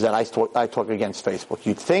is that I talk against Facebook.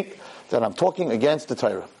 You'd think that I'm talking against the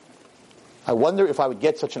Torah. I wonder if I would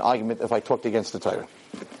get such an argument if I talked against the Torah.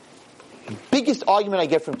 The biggest argument I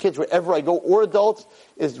get from kids wherever I go, or adults,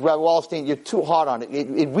 is, Rabbi Wallerstein, you're too hard on it.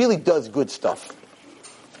 It really does good stuff.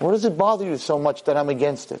 What does it bother you so much that I'm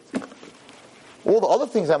against it? All the other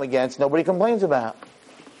things I'm against, nobody complains about.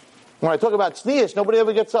 When I talk about tznius, nobody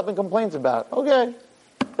ever gets up and complains about it. Okay.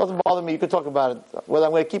 Doesn't bother me. You can talk about it. Whether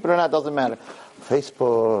I'm going to keep it or not doesn't matter.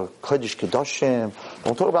 Facebook, Kodesh Kedoshim.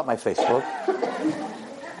 Don't talk about my Facebook.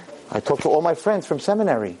 I talk to all my friends from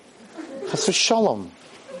seminary. Chas Shalom.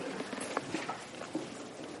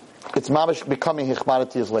 It's mamash becoming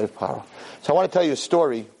hichmadati as leiv paro. So I want to tell you a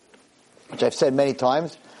story, which I've said many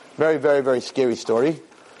times. Very, very, very scary story.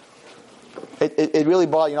 It really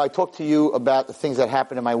bothered, I talked to you about the things that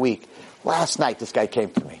happened in my week. Last night, this guy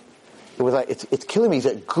came to me. It was like, it's killing me. He's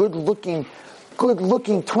a good-looking,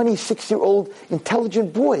 26-year-old,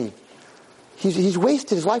 intelligent boy. He's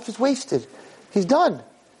wasted. His life is wasted. He's done.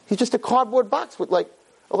 He's just a cardboard box with,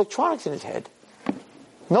 electronics in his head.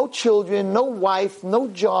 No children, no wife, no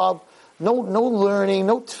job, no learning,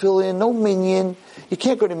 no tefillin, no minyan. You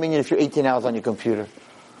can't go to minyan if you're 18 hours on your computer.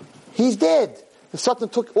 He's dead. The Satan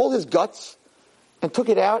took all his guts and took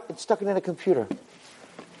it out and stuck it in a computer.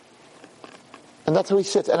 And that's how he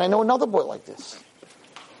sits. And I know another boy like this.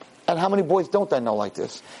 And how many boys don't I know like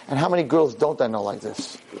this? And how many girls don't I know like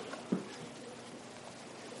this?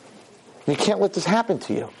 You can't let this happen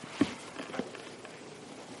to you.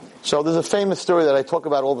 So there's a famous story that I talk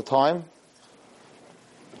about all the time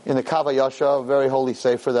in the Kav HaYashar, a very holy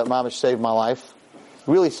sefer that mamash saved my life.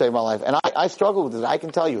 Really saved my life. And I struggle with this. I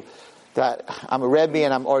can tell you that I'm a Rebbe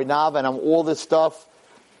and I'm Orinav and I'm all this stuff.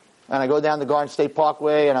 and I go down the Garden State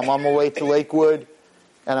Parkway, and I'm on my way to Lakewood,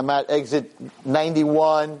 and I'm at exit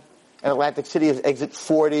 91, and Atlantic City is exit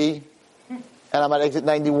 40, and I'm at exit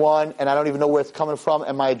 91, and I don't even know where it's coming from,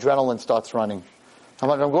 and my adrenaline starts running. I'm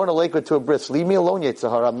like, I'm going to Lakewood to a bris. Leave me alone, Yetzer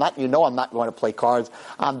Hara. I'm not going to play cards.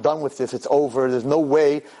 I'm done with this. It's over. There's no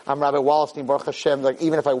way. I'm Rabbi Wallerstein, Baruch Hashem. Like,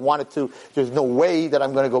 even if I wanted to, there's no way that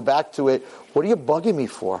I'm going to go back to it. What are you bugging me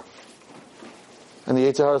for? And the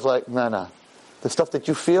Yetzer Hara is like, no. The stuff that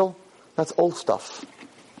you feel, that's old stuff.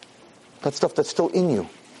 That's stuff that's still in you.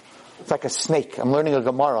 It's like a snake. I'm learning a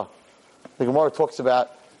Gemara. The Gemara talks about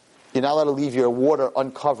you're not allowed to leave your water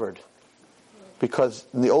uncovered. Because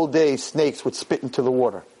in the old days, snakes would spit into the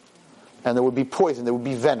water. And there would be poison, there would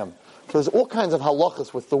be venom. So there's all kinds of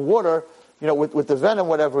halachas with the water, with the venom,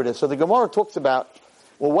 whatever it is. So the Gemara talks about,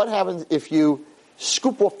 well, what happens if you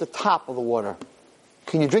scoop off the top of the water?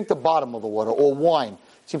 Can you drink the bottom of the water? Or wine?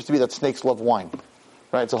 It seems to be that snakes love wine.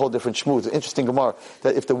 Right? It's a whole different shmooze. It's an interesting Gemara.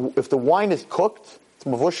 That if the wine is cooked, it's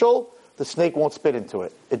mavushal, the snake won't spit into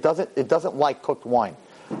it. It doesn't like cooked wine.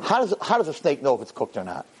 How does a snake know if it's cooked or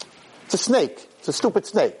not? It's a snake. It's a stupid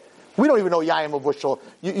snake. We don't even know Yayim Mavushal.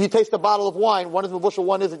 You taste a bottle of wine, one is Mavushal,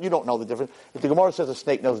 one isn't, you don't know the difference. If the Gemara says a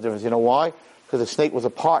snake knows the difference, you know why? Because a snake was a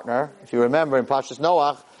partner. If you remember in Parshas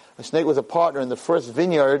Noach, a snake was a partner in the first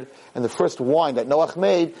vineyard and the first wine that Noach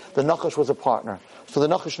made, the Nachash was a partner. So the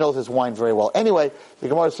Nachash knows his wine very well. Anyway, the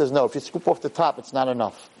Gemara says no, if you scoop off the top, it's not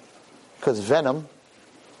enough. Because venom,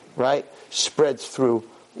 right, spreads through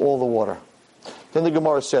all the water. Then the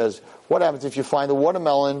Gemara says, what happens if you find a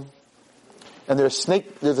watermelon and there's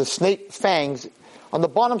a snake fangs on the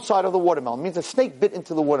bottom side of the watermelon? It means a snake bit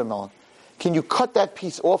into the watermelon. Can you cut that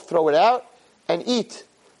piece off, throw it out, and eat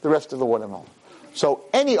the rest of the watermelon? So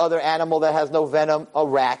any other animal that has no venom, a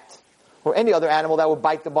rat, or any other animal that would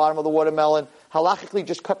bite the bottom of the watermelon, halachically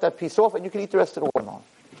just cut that piece off and you can eat the rest of the watermelon.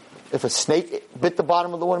 If a snake bit the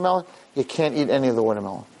bottom of the watermelon, you can't eat any of the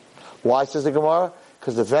watermelon. Why, says the Gemara?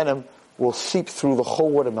 Because the venom will seep through the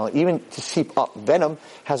whole watermelon, even to seep up. Venom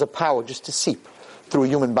has a power just to seep through a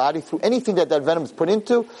human body, through anything that venom is put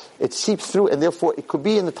into, it seeps through, and therefore it could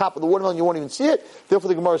be in the top of the watermelon, you won't even see it. Therefore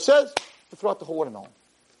the Gemara says, to throw out the whole watermelon.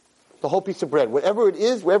 The whole piece of bread. Whatever it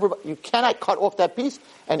is, wherever, you cannot cut off that piece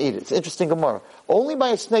and eat it. It's an interesting Gemara. Only by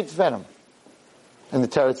a snake's venom. And the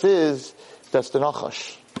teretz is, that's the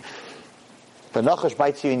Nachash. The Nachash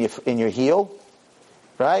bites you in your heel,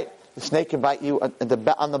 right? The snake can bite you on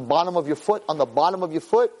the bottom of your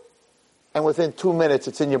foot, and within 2 minutes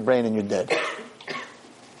it's in your brain and you're dead.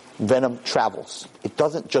 Venom travels. It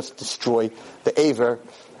doesn't just destroy the aver.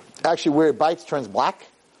 Actually, where it bites turns black,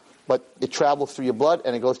 but it travels through your blood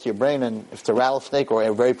and it goes to your brain, and if it's a rattlesnake or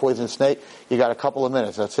a very poisonous snake, you got a couple of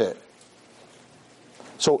minutes, that's it.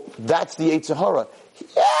 So that's the Yetzer Hara.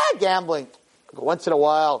 Yeah, gambling. Once in a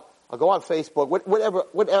while, I'll go on Facebook, whatever,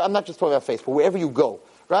 I'm not just talking about Facebook, wherever you go.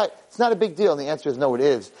 Right? It's not a big deal. And the answer is no, it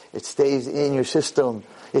is. It stays in your system.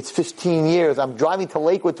 It's 15 years. I'm driving to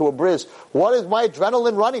Lakewood to a bris. What is my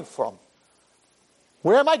adrenaline running from?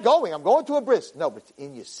 Where am I going? I'm going to a bris. No, but it's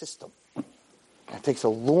in your system. And it takes a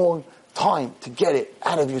long time to get it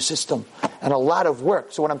out of your system. And a lot of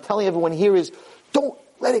work. So what I'm telling everyone here is, don't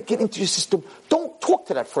let it get into your system. Don't talk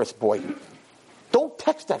to that first boy. Don't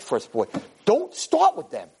text that first boy. Don't start with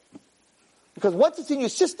them. Because once it's in your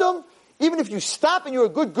system, even if you stop and you're a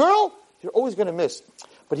good girl, you're always going to miss.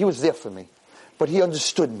 But he was there for me. But he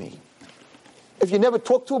understood me. If you never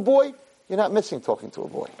talk to a boy, you're not missing talking to a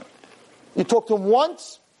boy. You talk to him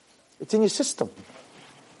once, it's in your system.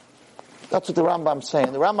 That's what the Rambam's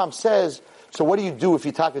saying. The Rambam says, so what do you do if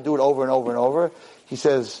you talk to do it over and over and over? He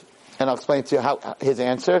says, and I'll explain to you how his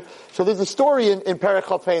answer. So there's a story in Perek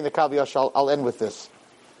Chafei in the Kav Yosh. I'll end with this.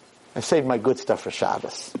 I saved my good stuff for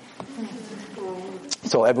Shabbos.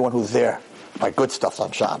 So everyone who's there, my good stuff's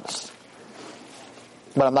on Shabbos.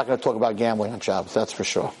 But I'm not going to talk about gambling on Shabbos, that's for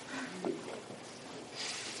sure.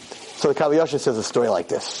 So the Kav Yosh says a story like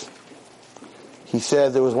this. He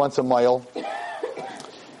says there was once a Mayil,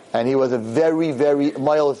 and he was a very, very,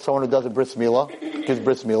 Mayil is someone who does a bris milah, gives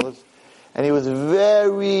bris milahs, and he was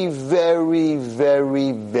very, very,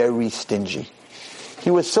 very, very stingy. He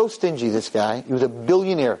was so stingy, this guy. He was a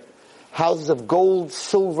billionaire. Houses of gold,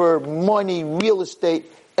 silver, money, real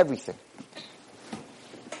estate, everything.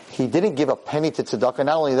 He didn't give a penny to tzedakah.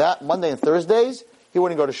 Not only that, Monday and Thursdays, he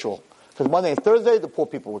wouldn't go to shul. Because Monday and Thursday, the poor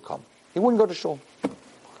people would come. He wouldn't go to shul.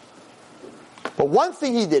 But one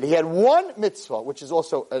thing he did, he had one mitzvah, which is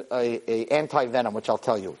also a anti-venom, which I'll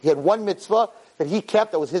tell you. He had one mitzvah that he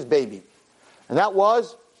kept that was his baby. And that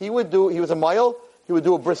was, he was a mayil, he would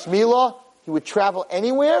do a bris milah, he would travel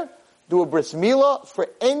anywhere, do a bris milah for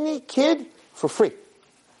any kid for free.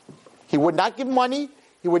 He would not give money.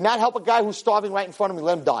 He would not help a guy who's starving right in front of him and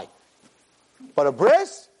let him die. But a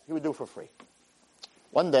bris, he would do for free.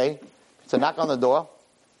 One day, it's a knock on the door.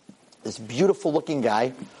 This beautiful looking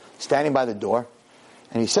guy standing by the door.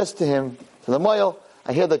 And he says to him, to the moil,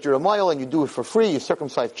 I hear that you're a moil and you do it for free. You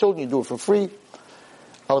circumcise children, you do it for free.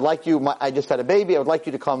 I would like you, I just had a baby, I would like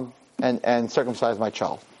you to come and circumcise my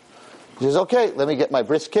child. He says, okay, let me get my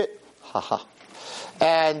brisket. Ha.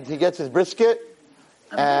 And he gets his brisket.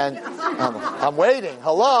 And I'm waiting.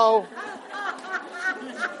 Hello?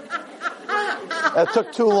 That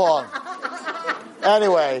took too long.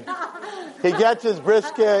 Anyway, he gets his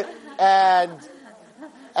brisket and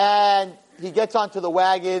he gets onto the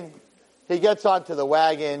wagon. And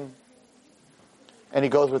he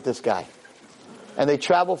goes with this guy. And they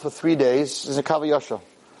travel for 3 days. This is a Kav HaYashar,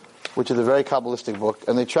 which is a very Kabbalistic book.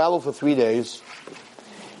 And they travel for 3 days.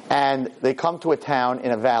 And they come to a town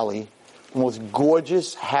in a valley. The most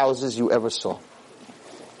gorgeous houses you ever saw.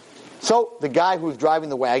 So the guy who's driving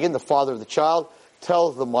the wagon, the father of the child,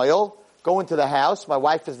 tells the moil, go into the house. My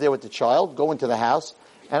wife is there with the child. Go into the house.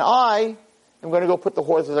 And I am going to go put the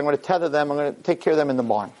horses. I'm going to tether them. I'm going to take care of them in the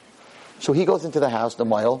barn. So he goes into the house, the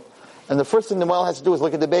moil. And the first thing the moil has to do is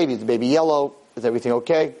look at the baby. Is the baby yellow? Is everything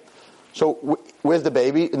okay? So where's the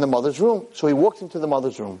baby? In the mother's room. So he walks into the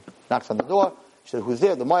mother's room. Knocks on the door. She says, who's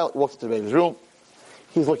there? The moil walks into the baby's room.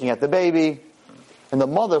 He's looking at the baby, and the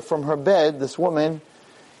mother from her bed, this woman,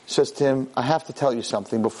 says to him, I have to tell you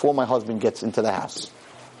something before my husband gets into the house.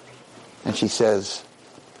 And she says,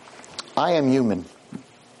 I am human.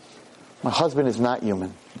 My husband is not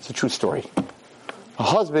human. It's a true story. My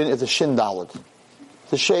husband is a Shin Daled.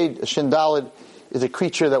 It's a shade. A Shin Daled is a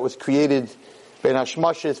creature that was created on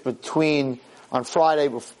Friday,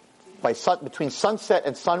 between sunset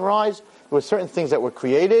and sunrise. There were certain things that were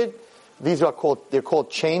created. They're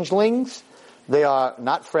called changelings. They are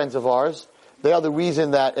not friends of ours. They are the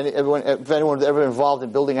reason that, if anyone is ever involved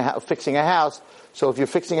in building fixing a house, so if you're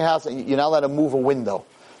fixing a house, you're not allowed to move a window.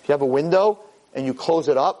 If you have a window and you close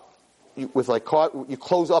it up, you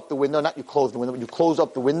close up the window, not you close the window, but you close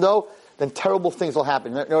up the window, then terrible things will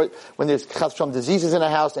happen. When there's some diseases in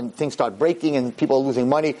a house and things start breaking and people are losing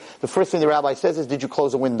money, the first thing the rabbi says is, did you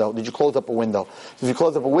close a window? Did you close up a window? If you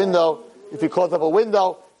close up a window,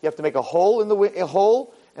 you have to make a hole in the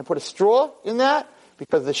hole and put a straw in that,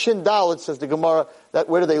 because the Shin Daled, says the Gemara, that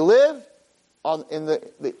where do they live?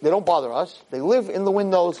 They don't bother us. They live in the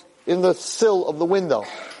windows, in the sill of the window.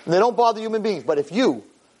 And they don't bother human beings. But if you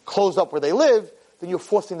close up where they live, then you're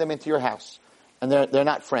forcing them into your house. And they're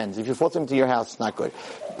not friends. If you force them into your house, it's not good.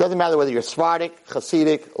 It doesn't matter whether you're Sephardic,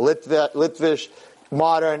 Hasidic, Litvish,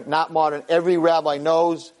 modern, not modern. Every rabbi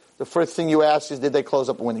knows the first thing you ask is, did they close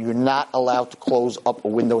up a window? You're not allowed to close up a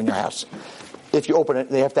window in your house. If you open it,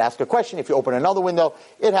 they have to ask a question. If you open another window,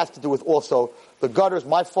 it has to do with also the gutters.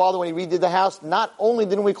 My father, when he redid the house, not only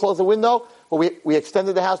didn't we close the window, but we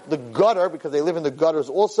extended the house. The gutter, because they live in the gutters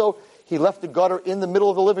also, he left the gutter in the middle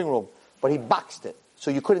of the living room. But he boxed it,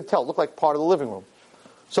 so you couldn't tell. It looked like part of the living room.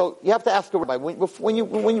 So you have to ask a rabbi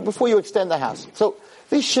before you extend the house. So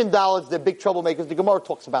these Shin Daleds, they're big troublemakers. The Gemara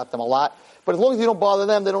talks about them a lot. But as long as you don't bother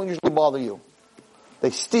them, they don't usually bother you. They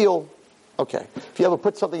steal. Okay. If you ever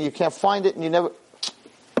put something, you can't find it, and you never...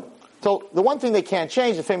 So the one thing they can't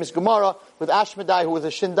change, the famous Gemara with Ashmedai, who was a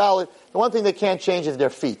Shin Daled, the one thing they can't change is their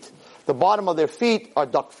feet. The bottom of their feet are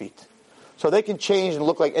duck feet. So they can change and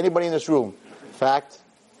look like anybody in this room. In fact,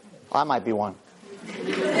 I might be one.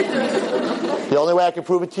 The only way I can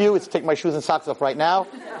prove it to you is to take my shoes and socks off right now.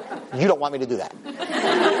 You don't want me to do that.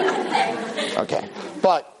 Okay.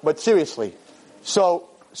 But seriously. So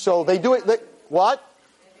they do it, what?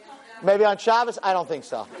 Maybe on Shabbos? I don't think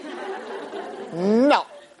so. No.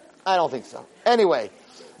 I don't think so. Anyway,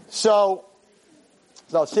 no,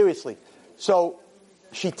 seriously. So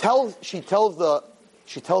she tells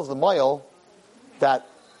the moil that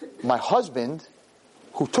my husband,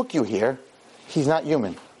 who took you here, he's not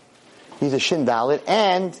human. He's a Shin Daled,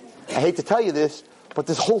 and I hate to tell you this, but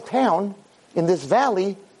this whole town in this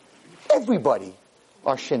valley, everybody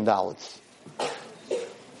are Shin Daleds.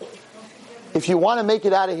 If you want to make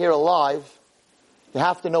it out of here alive, you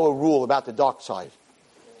have to know a rule about the dark side.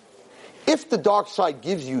 If the dark side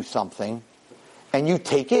gives you something, and you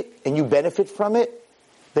take it, and you benefit from it,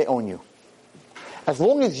 they own you. As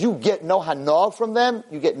long as you get no hana from them,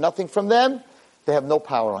 you get nothing from them, they have no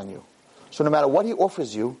power on you. So no matter what he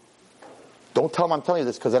offers you, don't tell him I'm telling you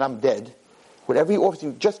this because then I'm dead. Whatever he offers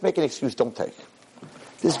you, just make an excuse, don't take.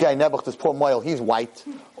 This guy Nebuch, this poor moil, he's white.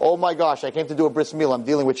 Oh my gosh, I came to do a bris milah. I'm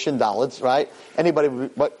dealing with Shin Daleds, right? Anybody,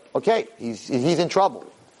 but okay, he's in trouble.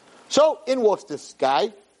 So in walks this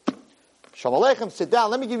guy, Shalom Aleichem, sit down,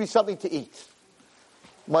 let me give you something to eat.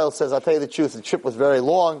 Moel says, I'll tell you the truth, the trip was very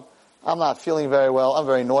long. I'm not feeling very well. I'm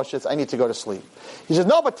very nauseous. I need to go to sleep. He says,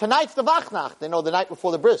 no, but tonight's the Wachnach. They know the night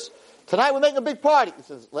before the bris. Tonight we're making a big party. He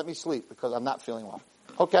says, let me sleep because I'm not feeling well.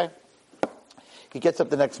 Okay. He gets up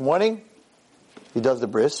the next morning. He does the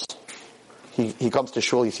bris. He comes to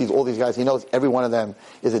shul. He sees all these guys. He knows every one of them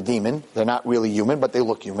is a demon. They're not really human, but they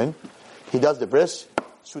look human. He does the bris.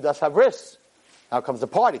 Sudas ha-bris. Now comes the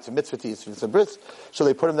party. It's a mitzvah to it's a bris. So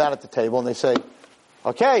they put him down at the table and they say,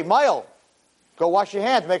 okay, Mael, go wash your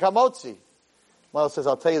hands, make hamotzi. Mael says,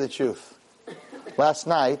 I'll tell you the truth. Last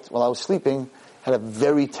night, while I was sleeping, I had a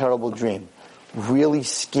very terrible dream. Really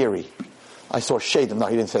scary. I saw shade. No,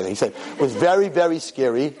 he didn't say that. He said, it was very, very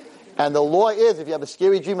scary. And the law is, if you have a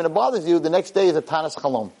scary dream and it bothers you, the next day is a tanas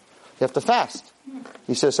chalom. You have to fast.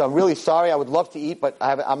 He says, so I'm really sorry. I would love to eat, but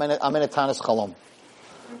I'm in a tanas chalom.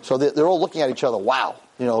 So they're all looking at each other. Wow.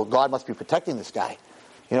 God must be protecting this guy.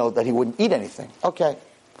 That he wouldn't eat anything. Okay.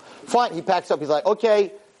 Fine. He packs up. He's like,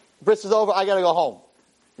 okay, bris is over. I got to go home.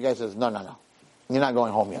 The guy says, no. You're not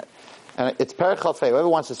going home yet. And it's Perek Chafei. Whoever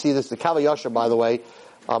wants to see this, the Kav HaYashar, by the way,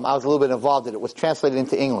 I was a little bit involved in it. It was translated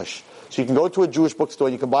into English. So you can go to a Jewish bookstore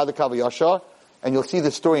and you can buy the Kav HaYashar and you'll see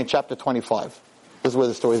the story in chapter 25. This is where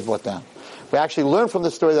the story is brought down. We actually learn from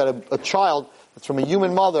the story that a child that's from a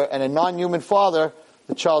human mother and a non-human father,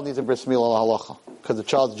 the child needs a bris milah halacha because the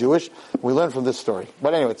child's Jewish. We learn from this story.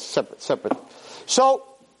 But anyway, it's separate. So,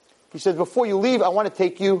 he says, before you leave, I want to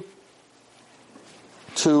take you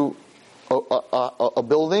to a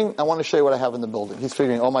building. I want to show you what I have in the building. He's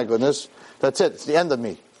figuring, oh my goodness, that's it. It's the end of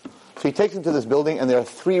me. So he takes him to this building, and there are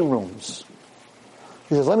 3 rooms.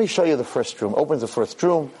 He says, let me show you the first room. Opens the first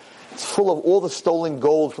room. It's full of all the stolen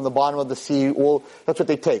gold from the bottom of the sea. That's what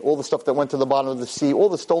they take. All the stuff that went to the bottom of the sea, all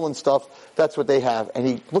the stolen stuff, that's what they have. And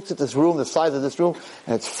he looks at this room, the size of this room,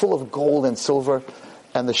 and it's full of gold and silver.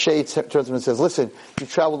 And the shade turns to him and says, listen, you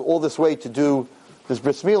traveled all this way to do this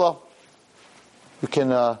bris milah. You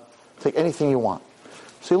can take anything you want.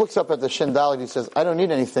 So he looks up at the Shindal and he says, I don't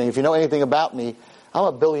need anything. If you know anything about me, I'm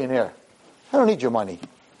a billionaire. I don't need your money.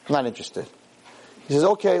 I'm not interested. He says,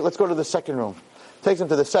 okay, let's go to the second room. Takes him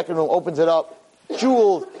to the second room, opens it up.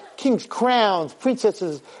 Jewels, king's crowns,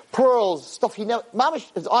 princesses, pearls, stuff he never...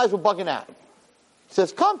 Mamish, his eyes were bugging out. He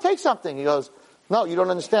says, come, take something. He goes, no, you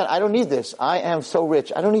don't understand. I don't need this. I am so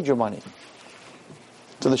rich. I don't need your money.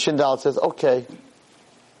 So the Shindal says, okay,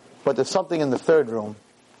 but there's something in the third room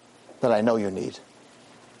that I know you need.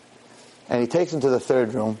 And he takes him to the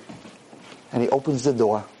third room, and he opens the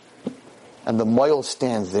door, and the moil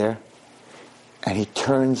stands there, and he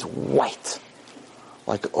turns white,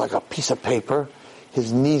 like a piece of paper.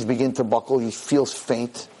 His knees begin to buckle. He feels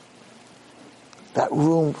faint. That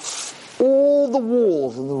room, all the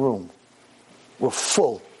walls in the room were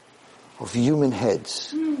full of human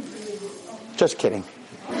heads. Just kidding.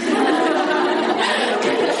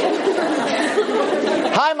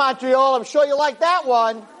 Hi, Montreal. I'm sure you like that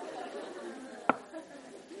one.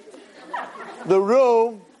 The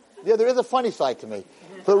room, yeah, there is a funny side to me.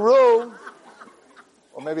 The room,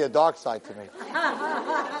 or maybe a dark side to me.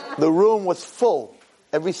 The room was full,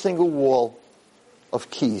 every single wall,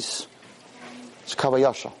 of keys. It's Kav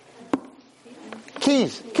HaYashar.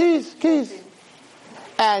 Keys.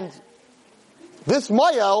 And this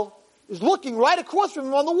Moel is looking right across from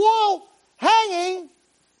him on the wall. Hanging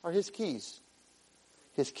are his keys.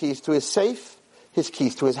 His keys to his safe, his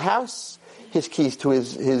keys to his house, his keys to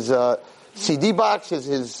his CD box,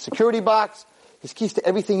 his security box, his keys to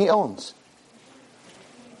everything he owns.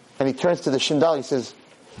 And he turns to the Shindal, he says,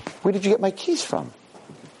 where did you get my keys from?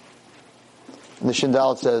 And the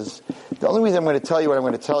Shindal says, the only reason I'm going to tell you what I'm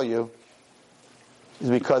going to tell you is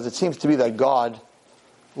because it seems to be that God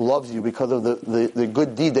loves you because of the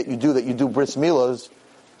good deed that you do bris milahs,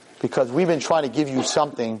 because we've been trying to give you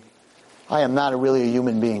something. I am not really a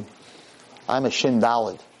human being. I'm a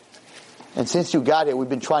Shindalid. And since you got here, we've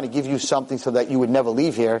been trying to give you something so that you would never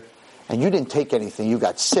leave here. And you didn't take anything. You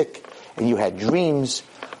got sick and you had dreams.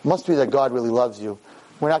 Must be that God really loves you.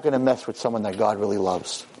 We're not going to mess with someone that God really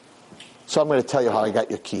loves. So I'm going to tell you how I got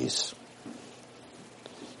your keys.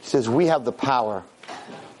 He says, we have the power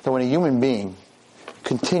that when a human being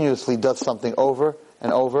continuously does something over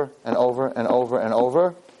and over and over and over and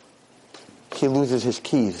over, he loses his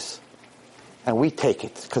keys. And we take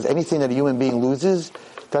it. Because anything that a human being loses,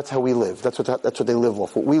 that's how we live. That's what they live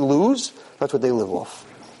off. What we lose, that's what they live off.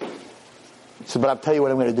 He said, but I'll tell you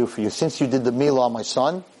what I'm going to do for you. Since you did the milah on my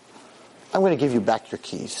son, I'm going to give you back your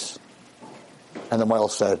keys. And the Moel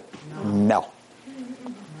said, no.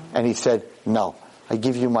 And he said, no. I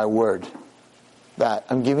give you my word that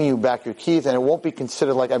I'm giving you back your keys, and it won't be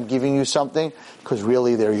considered like I'm giving you something, because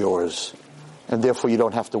really they're yours. And therefore you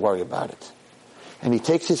don't have to worry about it. And he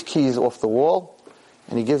takes his keys off the wall,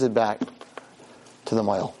 and he gives it back to the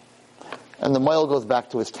Moil. And the Moil goes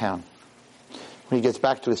back to his town. When he gets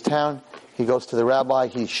back to his town, he goes to the rabbi.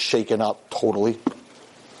 He's shaken up totally.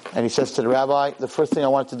 And he says to the rabbi, the first thing I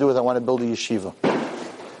want to do is I want to build a yeshiva.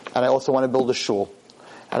 And I also want to build a shul.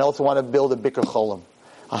 And I also want to build a bikur cholim,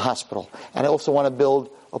 a hospital. And I also want to build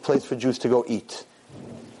a place for Jews to go eat.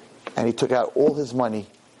 And he took out all his money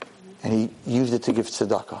and he used it to give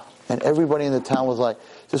tzedakah. And everybody in the town was like,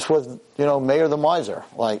 this was, Mayor the Miser.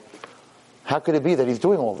 Like, how could it be that he's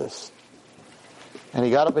doing all this? And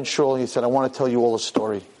he got up in shul and he said, I want to tell you all a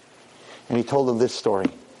story. And he told them this story.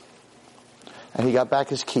 And he got back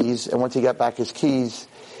his keys, and once he got back his keys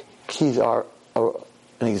are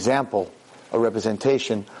an example, a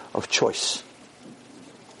representation of choice.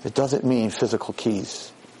 It doesn't mean physical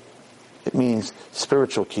keys. It means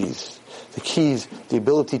spiritual keys. The keys, the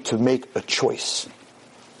ability to make a choice.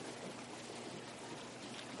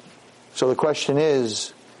 So the question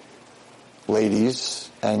is, ladies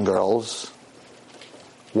and girls,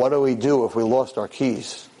 what do we do if we lost our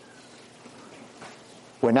keys?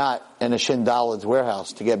 We're not in a Shindalad's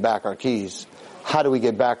warehouse to get back our keys. How do we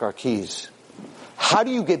get back our keys? How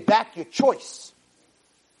do you get back your choice?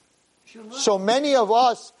 So many of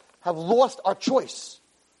us have lost our choice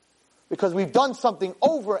because we've done something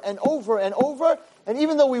over and over and over, and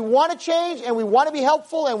even though we want to change and we want to be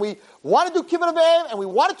helpful and we want to do kibbutz b'aim and we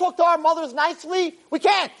want to talk to our mothers nicely, we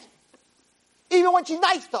can't. Even when she's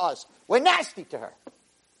nice to us, we're nasty to her.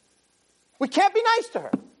 We can't be nice to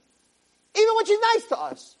her. Even when she's nice to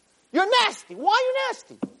us. You're nasty. Why are you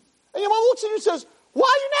nasty? And your mom looks at you and says, why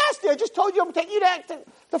are you nasty? I just told you I'm taking you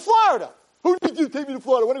to Florida. Who did you take me to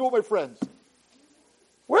Florida? I want to go with my friends.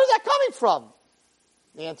 Where is that coming from?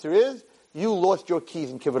 The answer is, you lost your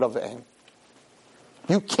keys in kibbutz b'aim.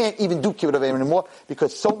 You can't even do kibbutz b'aim anymore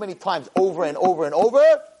because so many times over and over and over,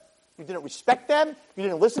 you didn't respect them, you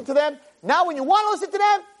didn't listen to them. Now when you want to listen to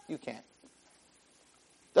them, you can't.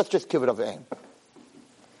 That's just kibbutz b'aim.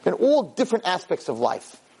 In all different aspects of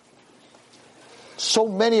life. So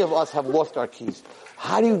many of us have lost our keys.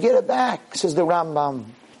 How do you get it back? Says the Rambam.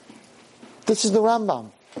 This is the Rambam.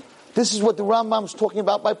 This is what the Rambam's talking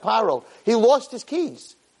about by Paro. He lost his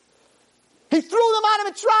keys. He threw them out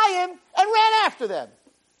of Mitzrayim and ran after them.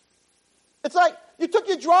 It's like you took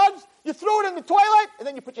your drugs, you threw it in the toilet, and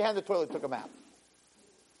then you put your hand in the toilet and took them out.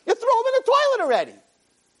 You threw them in the toilet already.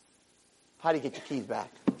 How do you get your keys back?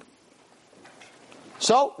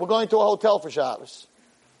 So, we're going to a hotel for Shabbos.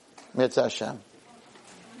 Mitzvah Hashem.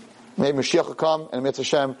 Maybe Mashiach will come, and Mitzvah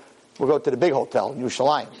Hashem, we'll go to the big hotel in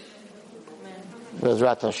Yerushalayim.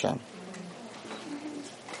 Bezrat Hashem.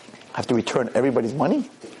 Have to return everybody's money?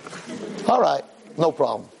 All right, no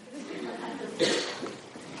problem.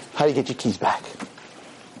 How do you get your keys back?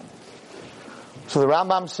 So the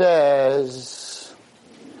Rambam says,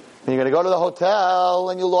 when you're going to go to the hotel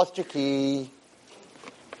and you lost your key,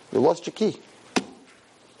 you lost your key.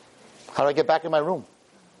 How do I get back in my room?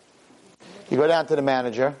 You go down to the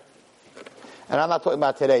manager, and I'm not talking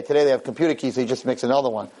about today. Today they have computer keys, so you just mix another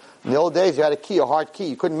one. In the old days, you had a key, a hard key.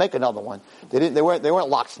 You couldn't make another one. They weren't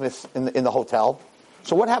locksmiths in the hotel.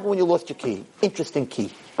 So what happened when you lost your key? Interesting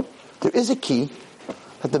key. There is a key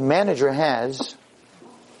that the manager has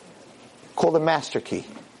called a master key.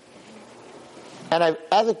 And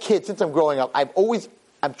as a kid, since I'm growing up,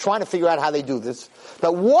 I'm trying to figure out how they do this.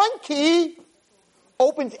 That one key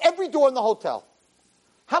opens every door in the hotel.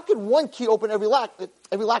 How can one key open every lock?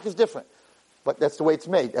 Every lock is different. But that's the way it's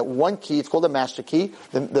made. That one key, it's called a master key.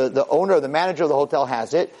 The owner, the manager of the hotel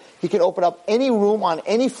has it. He can open up any room on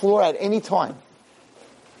any floor at any time.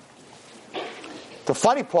 The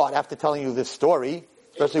funny part, after telling you this story,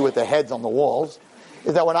 especially with the heads on the walls,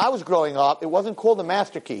 is that when I was growing up, it wasn't called the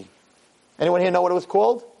master key. Anyone here know what it was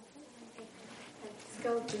called?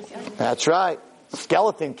 Skeleton key. That's right.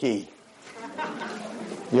 Skeleton key.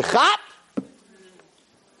 Yichat?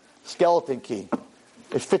 Skeleton key.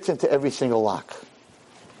 It fits into every single lock.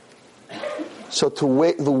 So the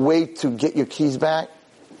way to get your keys back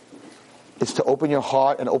is to open your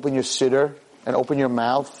heart and open your siddur and open your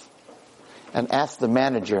mouth and ask the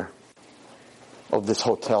manager of this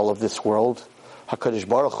hotel, of this world, HaKadosh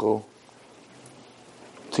Baruch Hu,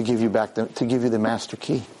 to give you the master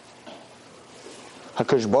key.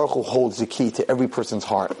 HaKadosh Baruch Hu holds the key to every person's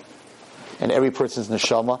heart and every person's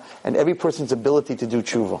neshama and every person's ability to do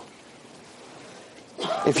tshuva.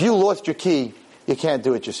 If you lost your key, you can't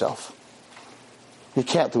do it yourself. You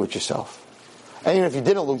can't do it yourself. And even if you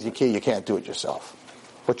didn't lose your key, you can't do it yourself.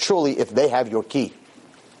 But surely if they have your key,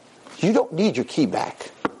 you don't need your key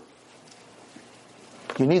back.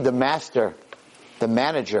 You need the master, the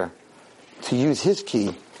manager, to use his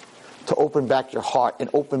key to open back your heart and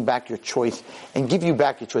open back your choice and give you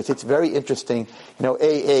back your choice. It's very interesting. You know,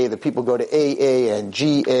 AA, the people go to AA and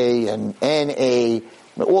GA and NA,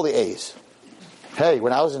 all the A's. Hey,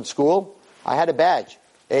 when I was in school, I had a badge,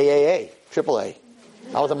 AAA, AAA.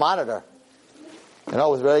 I was a monitor. And I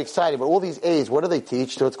was very excited. But all these A's, what do they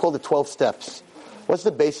teach? So it's called the 12 steps. What's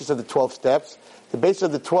the basis of the 12 steps? The basis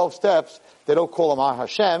of the 12 steps, they don't call them Ar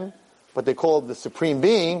Hashem, but they call it the Supreme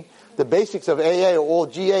Being. The basics of AA or all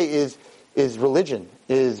GA is religion,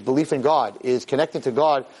 is belief in God, is connecting to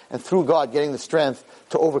God, and through God getting the strength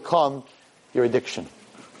to overcome your addiction.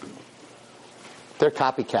 They're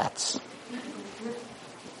copycats.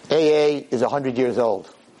 AA is 100 years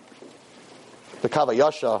old. The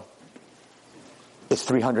Kavayasha is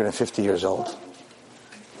 350 years old.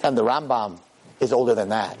 And the Rambam is older than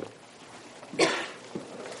that.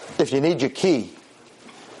 If you need your key,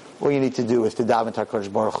 all you need to do is to daven to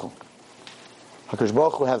HaKadosh Baruch Hu. HaKadosh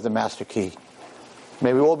Baruch Hu has the master key.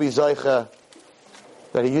 May we all be Zoicha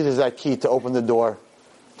that he uses that key to open the door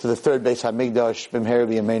to the third base HaMikdash. B'mher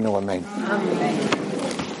b'yameinu amen.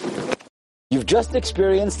 You've just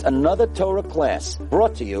experienced another Torah class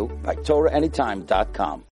brought to you by TorahAnytime.com.